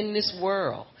God, in this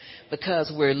world,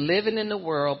 because we're living in the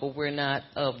world, but we're not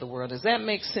of the world. Does that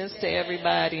make sense to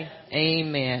everybody?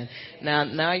 Amen.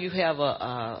 Now you have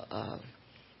a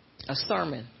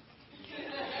sermon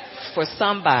for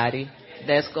somebody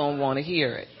that's going to want to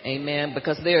hear it. Amen.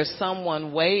 Because there's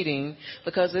someone waiting,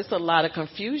 because there's a lot of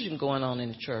confusion going on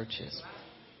in the churches.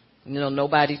 You know,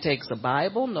 nobody takes a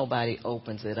Bible. Nobody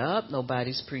opens it up.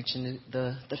 Nobody's preaching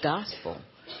the gospel.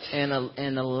 And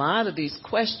a lot of these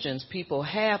questions people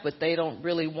have, but they don't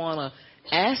really want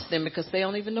to ask them because they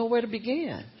don't even know where to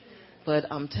begin. But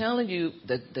I'm telling you,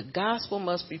 the gospel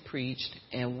must be preached,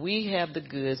 and we have the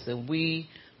goods, and we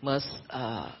must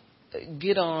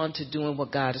get on to doing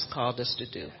what God has called us to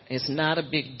do. It's not a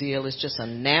big deal. It's just a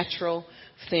natural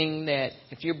thing that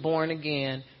if you're born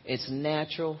again, it's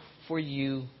natural for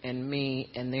you and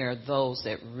me, and there are those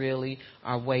that really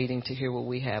are waiting to hear what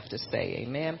we have to say.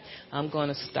 Amen. I'm going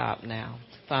to stop now.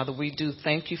 Father, we do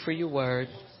thank you for your word,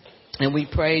 and we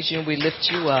praise you and we lift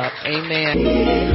you up. Amen.